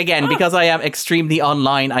 like, again, because I am extremely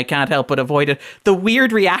online, I can't help but avoid it. The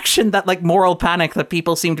weird reaction that, like, moral panic that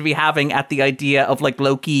people seem to be having at the idea of, like,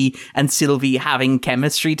 Loki and Sylvie having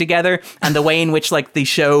chemistry together, and the way in which, like, the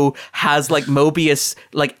show has, like, Mobius,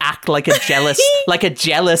 like, act like a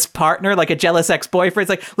jealous partner, like a jealous ex-boyfriend.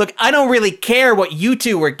 It's like, look, I don't really care what you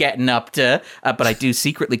two were getting up to, but I do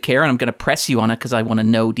secretly care, and I'm going to press you on it because I want to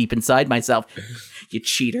know deep inside myself. You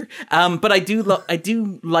cheater. But I do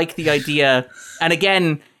like the idea, and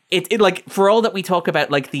again, it like, for all that we talk about,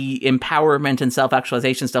 like, the empowerment and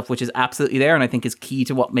self-actualization stuff, which is absolutely there, and I think is key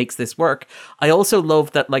to what makes this work. I also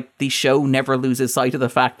love that, like, the show never loses sight of the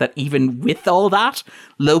fact that even with all that,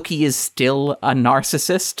 Loki is still a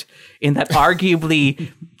narcissist, in that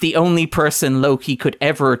arguably the only person Loki could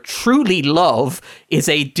ever truly love is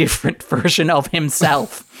a different version of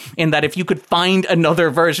himself. In that if you could find another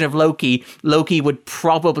version of Loki, Loki would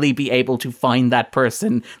probably be able to find that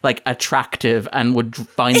person, like, attractive and would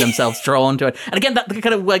find themselves drawn to it. And again, that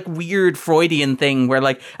kind of, like, weird Freudian thing where,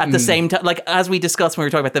 like, at the same time, like, as we discussed when we were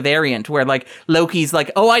talking about the variant, where, like, Loki's like,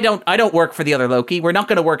 oh, I don't work for the other Loki. We're not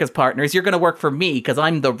going to work as partners. You're going to work for me because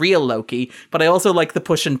I'm the real Loki. But I also like the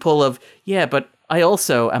push and pull of, yeah, but I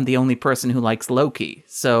also am the only person who likes Loki.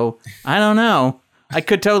 So I don't know. I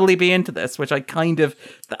could totally be into this, which I find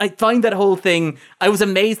that whole thing, I was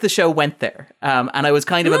amazed the show went there. And I was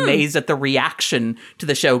kind of amazed at the reaction to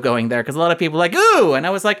the show going there, because a lot of people were like, ooh, and I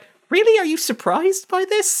was like, really? Are you surprised by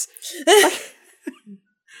this?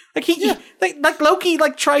 Like Loki,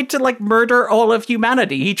 like, tried to, like, murder all of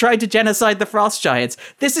humanity. He tried to genocide the Frost Giants.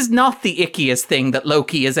 This is not the ickiest thing that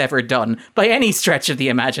Loki has ever done by any stretch of the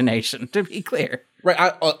imagination, to be clear.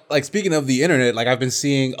 Right. Like, speaking of the internet, like, I've been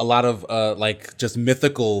seeing a lot of like, just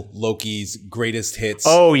mythical Loki's greatest hits.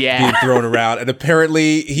 Oh, yeah. Being thrown around, and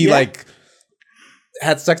apparently he like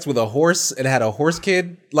had sex with a horse and had a horse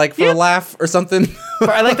kid, like, for a laugh or something.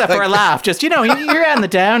 I like that, for a laugh. Just, you're out in the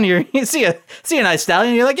town, you see a nice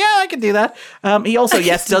stallion, you're like, yeah, I can do that. He also,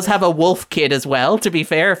 does have a wolf kid as well, to be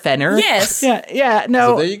fair, Fenrir. Yes. Yeah,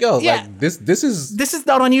 no. So there you go. Yeah. Like, this is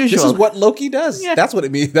not unusual. This is what Loki does. Yeah. That's what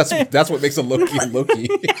it means. That's what makes a Loki a Loki.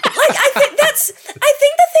 Like, I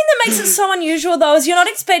think the thing that makes it so unusual, though, is you're not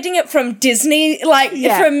expecting it from Disney,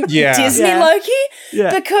 Disney Loki.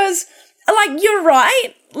 Yeah. Because, like, you're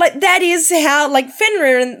right. Like, that is how, like,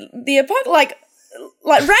 Fenrir and the Apocalypse,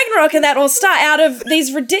 like Ragnarok and that all start out of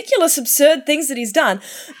these ridiculous, absurd things that he's done.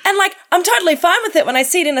 And, like, I'm totally fine with it when I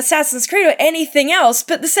see it in Assassin's Creed or anything else.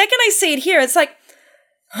 But the second I see it here, it's like,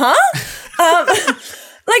 huh?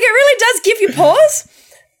 Like, it really does give you pause.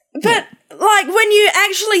 But, like, when you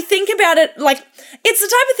actually think about it, like, it's the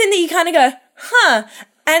type of thing that you kind of go, huh?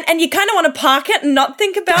 And you kind of want to park it and not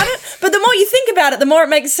think about it. But the more you think about it, the more it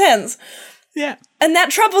makes sense. Yeah. And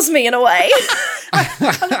that troubles me in a way. That's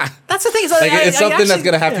the thing. It's something that's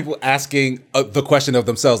going to have people asking the question of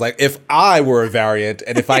themselves. Like, if I were a variant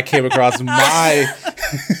and if I came across my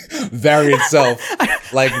variant self,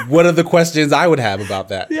 like, what are the questions I would have about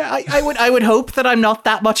that? Yeah, I would hope that I'm not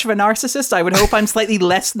that much of a narcissist. I would hope I'm slightly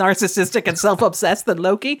less narcissistic and self-obsessed than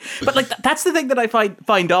Loki. But, like, that's the thing that I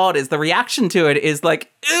find odd, is the reaction to it is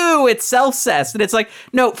like, ooh, it's self-cessed. And it's like,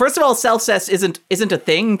 no, first of all, self-cessed isn't a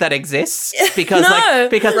thing that exists, because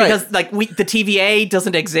because the TVA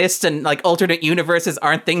doesn't exist, and, like, alternate universes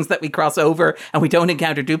aren't things that we cross over, and we don't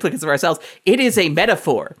encounter duplicates of ourselves. It is a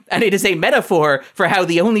metaphor, and it is a metaphor for how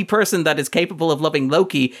the only person that is capable of loving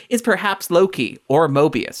Loki is perhaps Loki or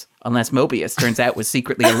Mobius, unless Mobius turns out was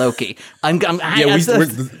secretly a Loki.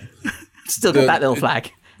 Still got that little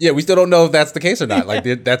flag. Yeah, we still don't know if that's the case or not. Like,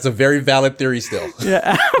 that's a very valid theory still.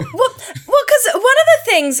 Yeah. Well, because one of the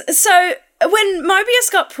things, so when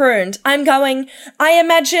Mobius got pruned, I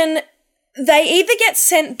imagine they either get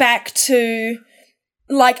sent back to,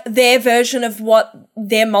 like, their version of what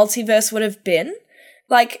their multiverse would have been.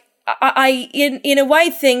 Like, I in a way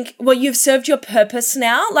think, well, you've served your purpose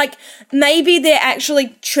now. Like, maybe they're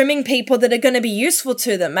actually trimming people that are going to be useful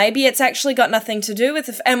to them. Maybe it's actually got nothing to do with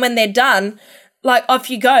it. And when they're done, like, off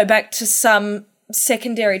you go back to some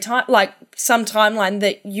secondary time, like, some timeline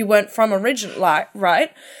that you weren't from originally, like,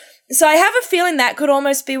 right? So I have a feeling that could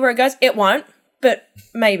almost be where it goes. It won't, but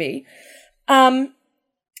maybe. And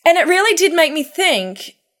it really did make me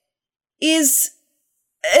think,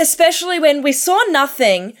 especially when we saw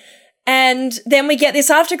nothing, and then we get this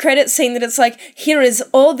after credit scene that it's like, here is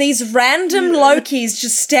all these random Lokis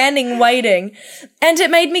just standing waiting. And it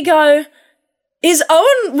made me go, is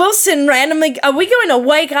Owen Wilson randomly, are we going to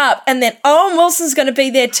wake up and then Owen Wilson's going to be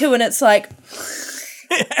there too? And it's like,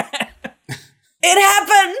 it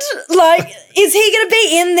happened. Like, is he going to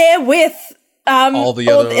be in there with all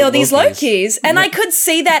these Lokis? And I could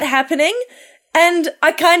see that happening, and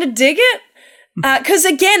I kind of dig it. Because,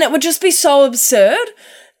 again, it would just be so absurd,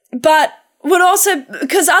 but would also,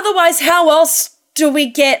 because otherwise how else do we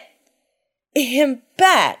get him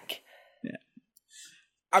back?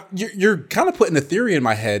 You're kind of putting a theory in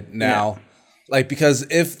my head now, like, because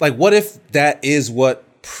what if that is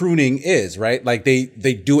what pruning is, right? Like they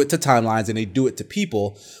do it to timelines and they do it to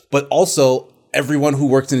people, but also everyone who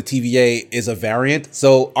works in the TVA is a variant.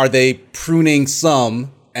 So are they pruning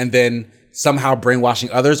some and then somehow brainwashing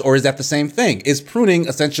others, or is that the same thing? Is pruning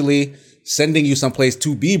essentially sending you someplace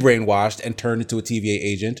to be brainwashed and turned into a TVA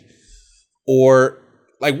agent? Or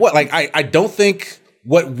like what? Like I don't think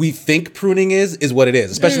what we think pruning is what it is,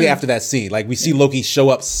 especially after that scene. Like we see Loki show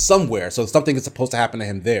up somewhere, so something is supposed to happen to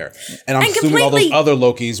him there. And I'm assuming all those other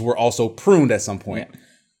Lokis were also pruned at some point.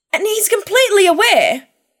 And he's completely aware.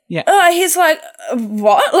 Yeah. He's like,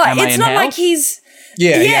 what? Like, it's not like he's...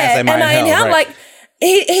 Yeah, am I in hell? Right. Like,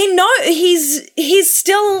 he's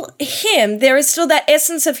still him. There is still that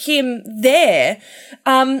essence of him there.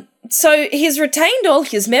 So he's retained all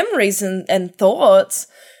his memories and thoughts.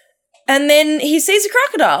 And then he sees a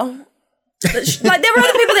crocodile. Like, there were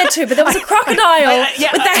other people there too, but there was a crocodile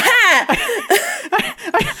with the hat.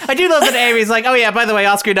 I do love that Amy's like, oh yeah, by the way,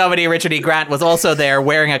 Oscar nominee Richard E. Grant was also there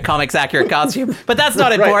wearing a comics accurate costume, but that's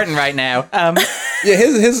not important right now.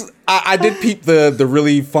 I did peep the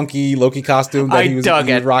really funky Loki costume that he was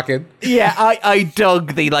rocking. Yeah, I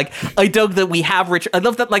dug that we have Richard. I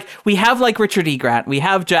love that, like, we have like Richard E. Grant, we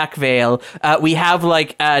have Jack Vale, we have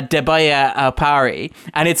like Debaya Pari,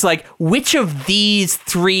 and it's like, which of these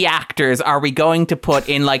three actors are we going to put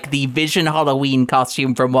in like the Vision Halloween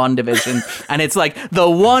costume from WandaVision? And it's like the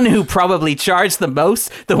one who probably charged the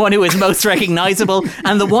most, the one who is most recognizable,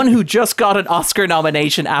 and the one who just got an Oscar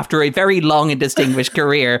nomination after a very long and distinguished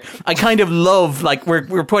career. I kind of love, like,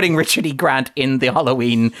 we're putting Richard E. Grant in the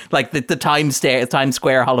Halloween, like the Times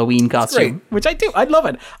Square Halloween costume, which I do. I love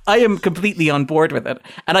it. I am completely on board with it.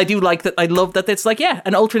 And I do like that. I love that it's like,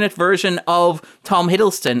 an alternate version of Tom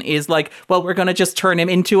Hiddleston is like, well, we're going to just turn him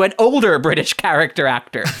into an older British character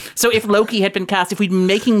actor. So if Loki had been cast, if we'd been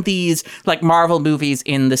making these like Marvel movies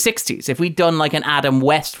in the 60s, if we'd done like an Adam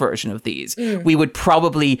West version of these, we would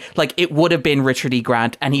probably, like, it would have been Richard E.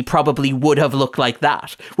 Grant, and he probably would have looked like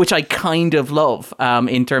that, which I kind of love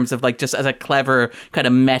in terms of like just as a clever kind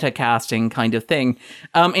of meta casting kind of thing.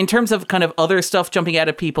 In terms of kind of other stuff jumping out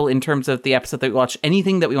at people in terms of the episode that we watched,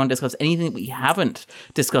 anything that we want to discuss, anything that we haven't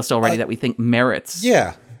discussed already that we think merits.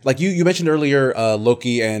 Yeah. Like you mentioned earlier,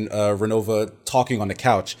 Loki and Renova talking on the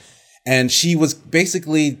couch. And she was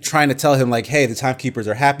basically trying to tell him, like, hey, the Timekeepers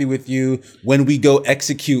are happy with you. When we go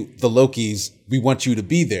execute the Lokis, we want you to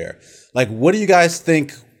be there. Like, what do you guys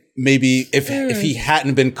think, maybe if he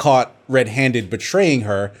hadn't been caught red-handed betraying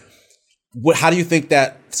her, how do you think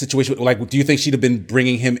that situation, like, do you think she'd have been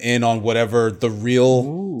bringing him in on whatever the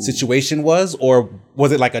real situation was? Or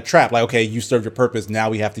was it like a trap? Like, okay, you served your purpose, now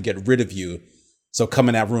we have to get rid of you. So come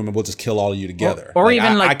in that room and we'll just kill all of you together. Or like,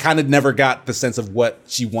 even I kind of never got the sense of what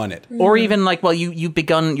she wanted. Or even like, well,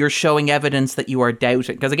 you're showing evidence that you are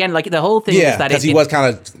doubting. Because again, like the whole thing is that because he was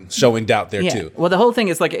kind of showing doubt there too. Well, the whole thing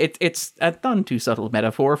is like it's a none too subtle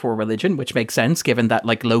metaphor for religion, which makes sense given that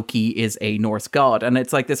like Loki is a Norse god, and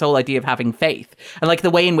it's like this whole idea of having faith, and like the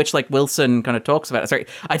way in which like Wilson kind of talks about it. Sorry,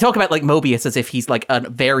 I talk about like Mobius as if he's like a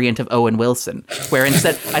variant of Owen Wilson, where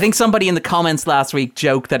instead, I think somebody in the comments last week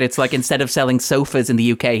joked that it's like instead of selling sofas in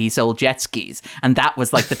the UK, he sold jet skis, and that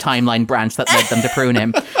was like the timeline branch that led them to prune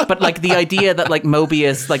him. But like the idea that like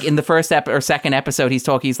Mobius, like in the first or second episode,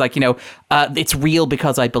 he's like, it's real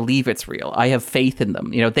because I believe it's real. I have faith in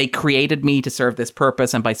them. They created me to serve this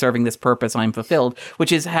purpose, and by serving this purpose, I'm fulfilled,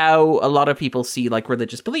 which is how a lot of people see like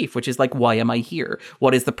religious belief, which is like, why am I here?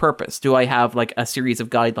 What is the purpose? Do I have like a series of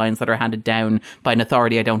guidelines that are handed down by an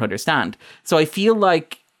authority I don't understand? So I feel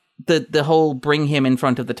like the whole bring him in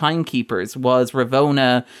front of the Timekeepers was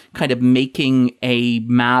Ravonna kind of making a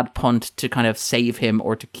mad punt to kind of save him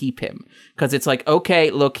or to keep him. Because it's like, okay,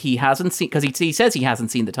 look, he hasn't seen, because he says he hasn't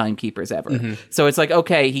seen the Timekeepers ever. Mm-hmm. So it's like,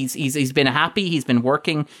 okay, he's been happy, he's been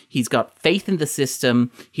working, he's got faith in the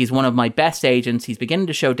system, he's one of my best agents, he's beginning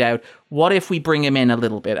to show doubt. What if we bring him in a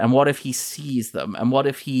little bit? And what if he sees them? And what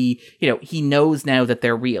if he knows now that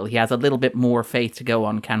they're real? He has a little bit more faith to go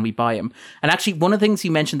on. Can we buy him? And actually, one of the things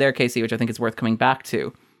you mentioned there, Casey, which I think is worth coming back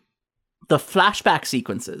to, the flashback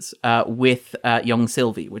sequences with young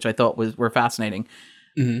Sylvie, which I thought were fascinating.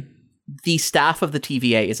 Mm-hmm. the staff of the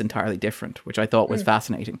TVA is entirely different, which I thought was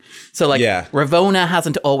fascinating. So, like, Ravonna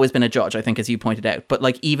hasn't always been a judge, I think, as you pointed out. But,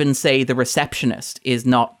 like, even, say, the receptionist is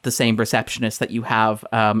not the same receptionist that you have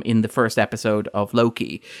in the first episode of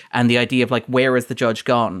Loki. And the idea of, like, where is the judge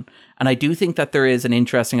gone? And I do think that there is an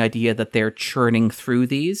interesting idea that they're churning through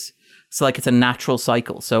these. So, like, it's a natural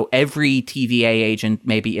cycle. So every TVA agent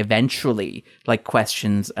maybe eventually, like,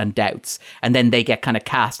 questions and doubts. And then they get kind of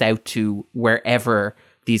cast out to wherever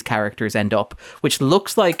these characters end up, which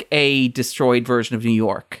looks like a destroyed version of New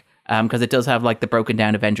York, because it does have like the broken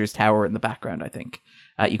down Avengers Tower in the background. I think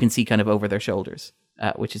you can see kind of over their shoulders,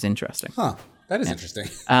 which is interesting. That is interesting.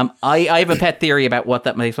 I have a pet theory about what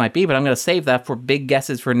that might be, but I'm going to save that for big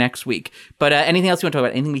guesses for next week. But anything else you want to talk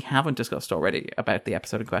about? Anything we haven't discussed already about the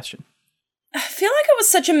episode in question? I feel like it was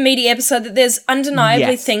such a meaty episode that there's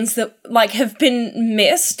undeniably things that, like, have been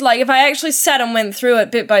missed. Like, if I actually sat and went through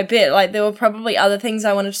it bit by bit, like, there were probably other things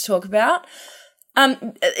I wanted to talk about.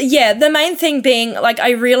 The main thing being, like, I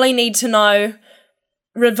really need to know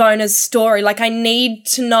Ravonna's story. Like, I need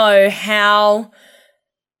to know how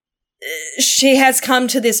she has come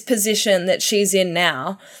to this position that she's in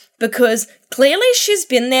now. Because clearly she's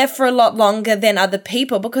been there for a lot longer than other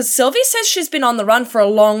people, because Sylvie says she's been on the run for a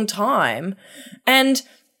long time. And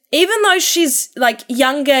even though she's, like,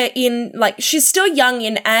 younger in, like, she's still young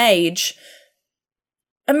in age,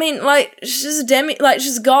 I mean, like, she's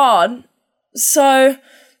she's God. So,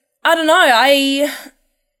 I don't know,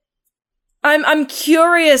 I'm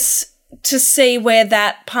curious to see where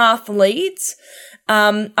that path leads.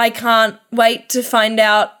 I can't wait to find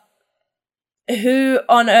out who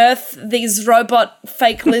on earth these robot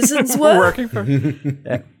fake lizards were. Working for.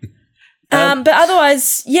 But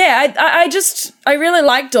otherwise, I really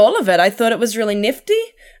liked all of it. I thought it was really nifty.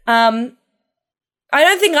 I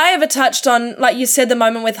don't think I ever touched on, like you said, the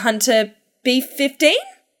moment with Hunter B-15.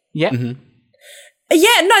 Yeah. Mm-hmm.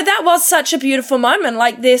 Yeah, no, that was such a beautiful moment.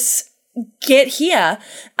 Like, this get here.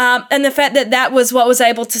 And the fact that was what was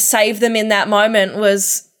able to save them in that moment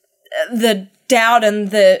was the doubt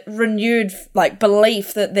and the renewed, like,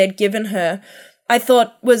 belief that they'd given her, I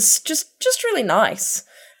thought was just really nice.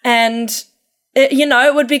 And,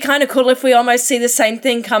 it would be kind of cool if we almost see the same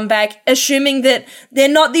thing come back, assuming that they're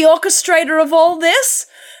not the orchestrator of all this.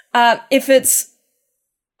 If it's,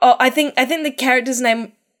 I think the character's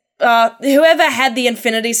name, whoever had the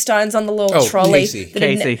Infinity Stones on the little trolley. Casey.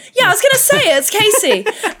 Yeah, I was going to say it. It's Casey.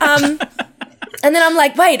 And then I'm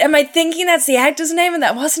like, wait, am I thinking that's the actor's name and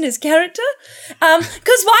that wasn't his character?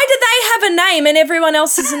 Because why do they have a name and everyone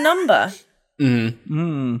else is a number?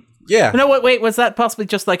 Yeah. No, wait, was that possibly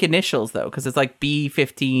just like initials though? Because it's like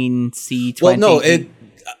B15, C20. Well, no,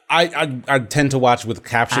 I tend to watch with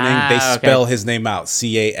captioning. They spell his name out,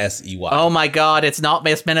 Casey. Oh my God, it's not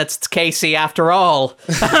Miss Minutes, it's Casey after all.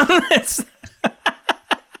 I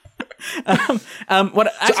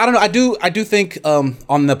don't know. I do think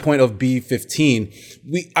on the point of B-15,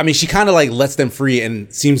 she kind of like lets them free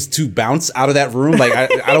and seems to bounce out of that room. Like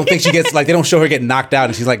I don't think she gets, like, they don't show her get knocked out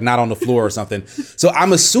and she's like not on the floor or something. So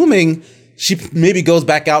I'm assuming she maybe goes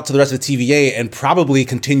back out to the rest of the TVA and probably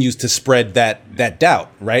continues to spread that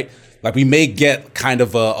doubt, right? Like, we may get kind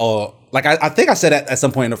of like I think I said at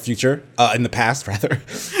some point in the future, in the past rather.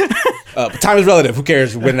 Time is relative. Who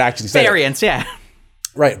cares when it actually said variance, yeah.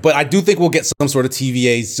 Right, but I do think we'll get some sort of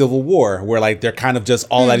TVA civil war where, like, they're kind of just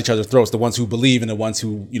all at each other's throats, the ones who believe and the ones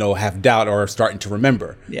who, have doubt or are starting to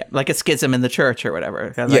remember. Yeah, like a schism in the church or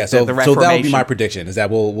whatever. Like so that would be my prediction, is that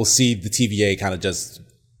we'll see the TVA kind of just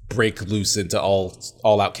break loose into all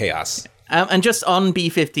out chaos. And just on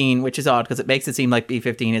B-15, which is odd because it makes it seem like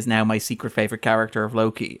B-15 is now my secret favorite character of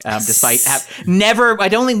Loki, despite I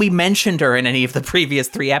don't think we mentioned her in any of the previous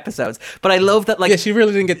 3 episodes. But I love that, like, yeah, she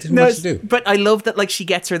really didn't get too much to do. But I love that, like, she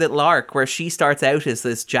gets her little arc where she starts out as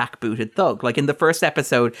this jackbooted thug. Like, in the first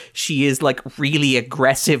episode, she is, like, really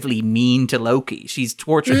aggressively mean to Loki. She's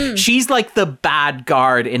torturing. She's like the bad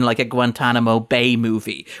guard in, like, a Guantanamo Bay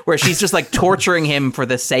movie where she's just, like, torturing him for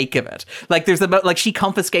the sake of it. Like, she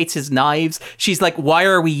confiscates his knives. She's like, why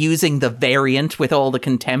are we using the variant with all the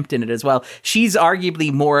contempt in it as well? She's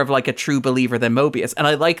arguably more of, like, a true believer than Mobius. And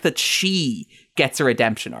I like that she gets a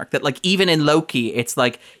redemption arc. That, like, even in Loki, it's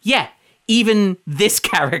like, yeah, even this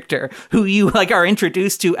character, who you, like, are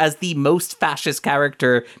introduced to as the most fascist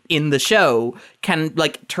character in the show, can,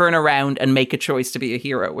 like, turn around and make a choice to be a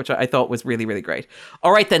hero, which I thought was really, really great.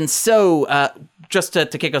 All right, then. So, just to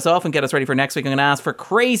kick us off and get us ready for next week, I'm going to ask for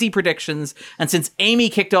crazy predictions. And since Amy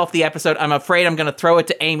kicked off the episode, I'm afraid I'm going to throw it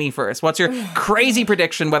to Amy first. What's your crazy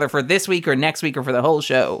prediction, whether for this week or next week or for the whole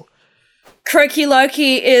show? Croaky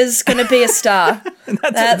Loki is going to be a star.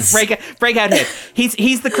 That's a breakout hit.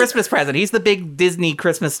 He's the Christmas present. He's the big Disney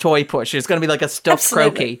Christmas toy push. It's going to be like a stuffed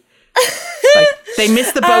Croaky. Like, they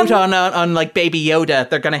missed the boat on like Baby Yoda.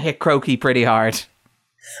 They're going to hit Croaky pretty hard.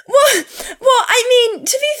 Well, I mean,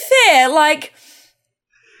 to be fair, like,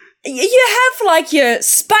 you have like your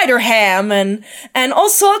Spider Ham and all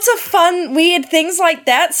sorts of fun, weird things like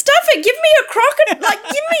that. Stuff it. Give me a crocodile. Like,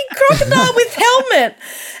 give me crocodile with helmet.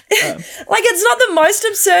 Like, it's not the most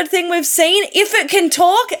absurd thing we've seen. If it can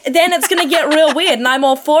talk, then it's going to get real weird, and I'm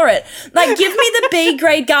all for it. Like, give me the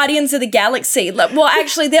B-grade Guardians of the Galaxy. Like, well,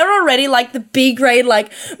 actually, they're already, like, the B-grade,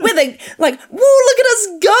 like, where they, like, woo, look at us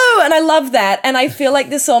go! And I love that. And I feel like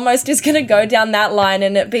this almost is going to go down that line,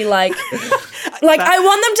 and it'd be like... Like, I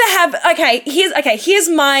want them to have... Here's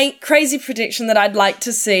my crazy prediction that I'd like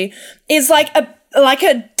to see, is, like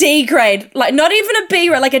a D grade, like not even a B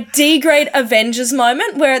grade, like a D grade Avengers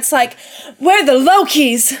moment where it's like, we're the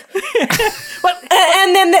Lokis.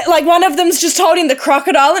 And then like one of them's just holding the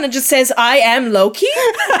crocodile and it just says, I am Loki.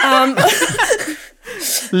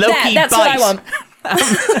 Loki that's bite. what I want.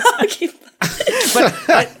 Loki.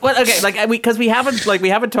 But okay, like because we haven't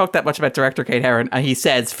talked that much about director Kate Herron. He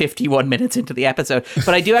says 51 minutes into the episode,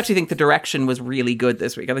 but I do actually think the direction was really good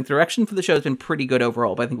this week. I think the direction for the show has been pretty good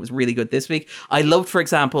overall, but I think it was really good this week. I loved, for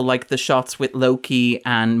example, like the shots with Loki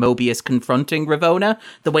and Mobius confronting Ravonna,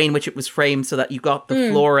 the way in which it was framed so that you got the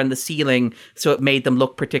floor and the ceiling, so it made them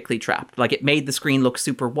look particularly trapped. Like it made the screen look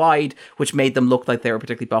super wide, which made them look like they were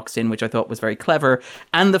particularly boxed in, which I thought was very clever.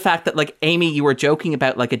 And the fact that, like, Amy, you were joking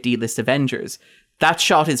about like a D-list Avengers. That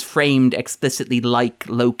shot is framed explicitly like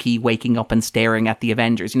Loki waking up and staring at the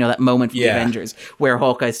Avengers. You know, that moment from the Avengers where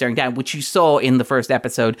Hawkeye's staring down, which you saw in the first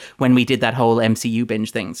episode when we did that whole MCU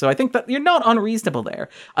binge thing. So I think that you're not unreasonable there.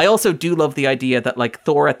 I also do love the idea that, like,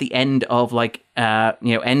 Thor at the end of, like,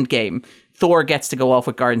 Endgame, Thor gets to go off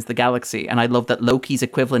with Guardians of the Galaxy, and I love that Loki's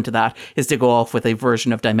equivalent to that is to go off with a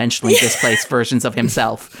version of dimensionally displaced versions of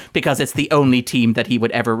himself, because it's the only team that he would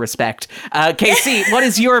ever respect. KC, what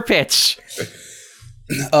is your pitch?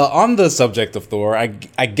 On the subject of Thor,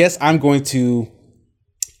 I guess I'm going to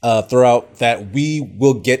throw out that we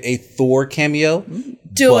will get a Thor cameo.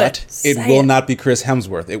 But it will not be Chris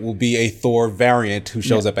Hemsworth. It will be a Thor variant who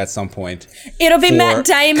shows up at some point. It'll be Matt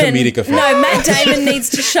Damon. Comedic effect. No, Matt Damon needs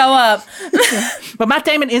to show up. But Matt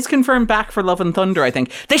Damon is confirmed back for Love and Thunder, I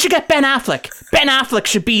think. They should get Ben Affleck. Ben Affleck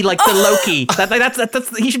should be like the Loki.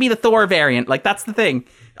 That's he should be the Thor variant. Like, that's the thing.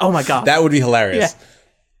 Oh my God. That would be hilarious. Yeah.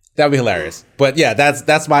 That would be hilarious. But yeah,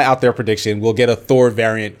 that's my out there prediction. We'll get a Thor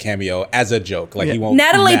variant cameo as a joke. Like, he won't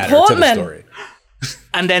Natalie matter Portman. to the story.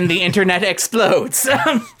 And then the internet explodes.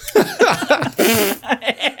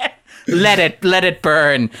 Let it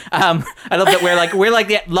burn. I love that we're like,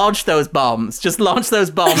 yeah, launch those bombs. Just launch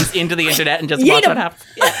those bombs into the internet and just watch what happens.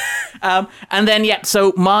 Yeah. And then,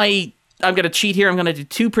 so I'm going to cheat here. I'm going to do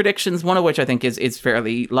two predictions, one of which I think is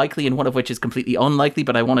fairly likely and one of which is completely unlikely,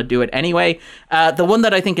 but I want to do it anyway. The one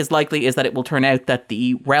that I think is likely is that it will turn out that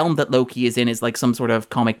the realm that Loki is in is like some sort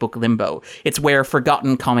of comic book limbo. It's where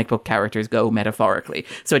forgotten comic book characters go, metaphorically.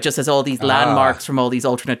 So it just has all these landmarks from all these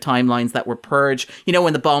alternate timelines that were purged. You know,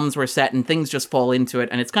 when the bombs were set and things just fall into it,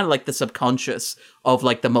 and it's kind of like the subconscious of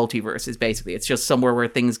like the multiverse is basically. It's just somewhere where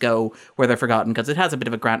things go where they're forgotten, because it has a bit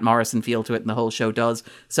of a Grant Morrison feel to it, and the whole show does.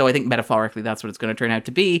 So I think metaphorically that's what it's going to turn out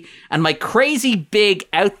to be. And my crazy big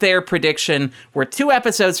out there prediction, we're 2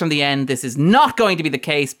 episodes from the end. This is not going to be the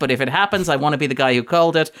case, but if it happens, I want to be the guy who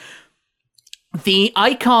called it. The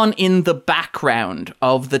icon in the background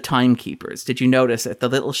of the timekeepers, did you notice it? The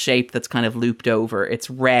little shape that's kind of looped over. It's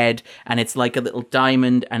red and it's like a little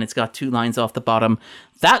diamond and it's got 2 lines off the bottom.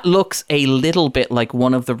 That looks a little bit like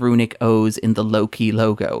one of the runic O's in the Loki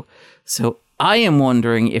logo. So I am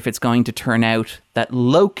wondering if it's going to turn out that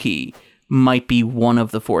Loki might be one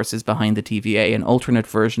of the forces behind the TVA, an alternate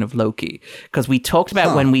version of Loki. Because we talked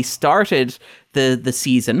about when we started the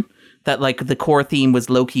season that like the core theme was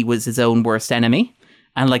Loki was his own worst enemy.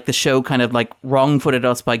 And like the show kind of like wrong-footed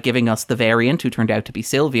us by giving us the variant who turned out to be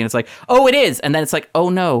Sylvie. And it's like, oh, it is. And then it's like, oh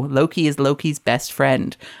no, Loki is Loki's best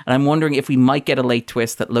friend. And I'm wondering if we might get a late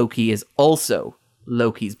twist that Loki is also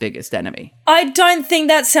Loki's biggest enemy. I don't think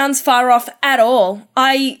that sounds far off at all.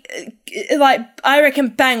 I reckon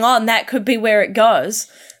bang on that could be where it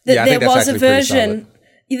goes. That there was a version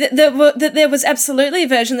that there was absolutely a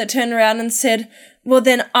version that turned around and said, well,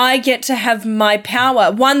 then I get to have my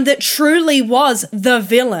power. One that truly was the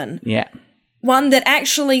villain. Yeah. One that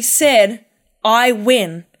actually said, I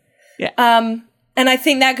win. Yeah. And I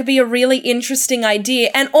think that could be a really interesting idea,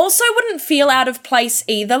 and also wouldn't feel out of place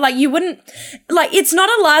either. Like, you wouldn't, like, it's not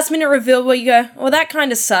a last minute reveal where you go, well, that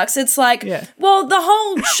kind of sucks. It's like, well, the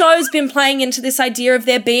whole show's been playing into this idea of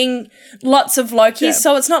there being lots of Lokis,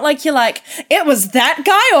 so it's not like you're like, it was that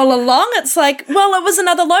guy all along. It's like, well, it was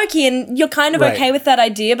another Loki, and you're kind of okay with that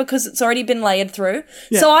idea because it's already been layered through.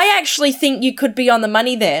 So I actually think you could be on the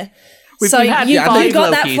money there. We've had you got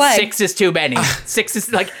Lokis. that flag. 6 is too many. 6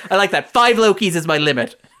 is like, I like that. 5 Lokis is my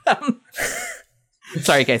limit.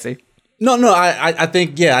 Sorry, Casey. No, I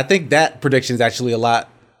think that prediction is actually a lot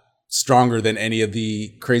stronger than any of the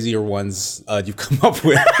crazier ones you've come up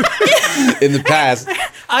with in the past.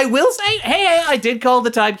 I will say, hey, I did call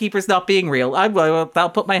the Timekeepers not being real. I'll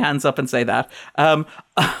put my hands up and say that.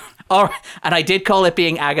 And I did call it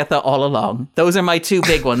being Agatha all along. Those are my 2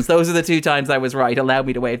 big ones. Those are the 2 times I was right. Allow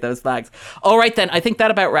me to wave those flags. All right, then. I think that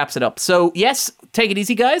about wraps it up. So, yes, take it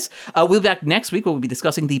easy, guys. We'll be back next week. We'll be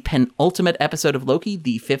discussing the penultimate episode of Loki,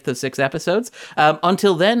 the 5th of 6 episodes.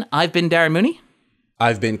 Until then, I've been Darren Mooney.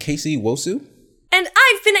 I've been Casey Wosu. And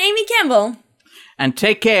I've been Amy Campbell. And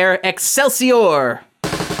take care. Excelsior!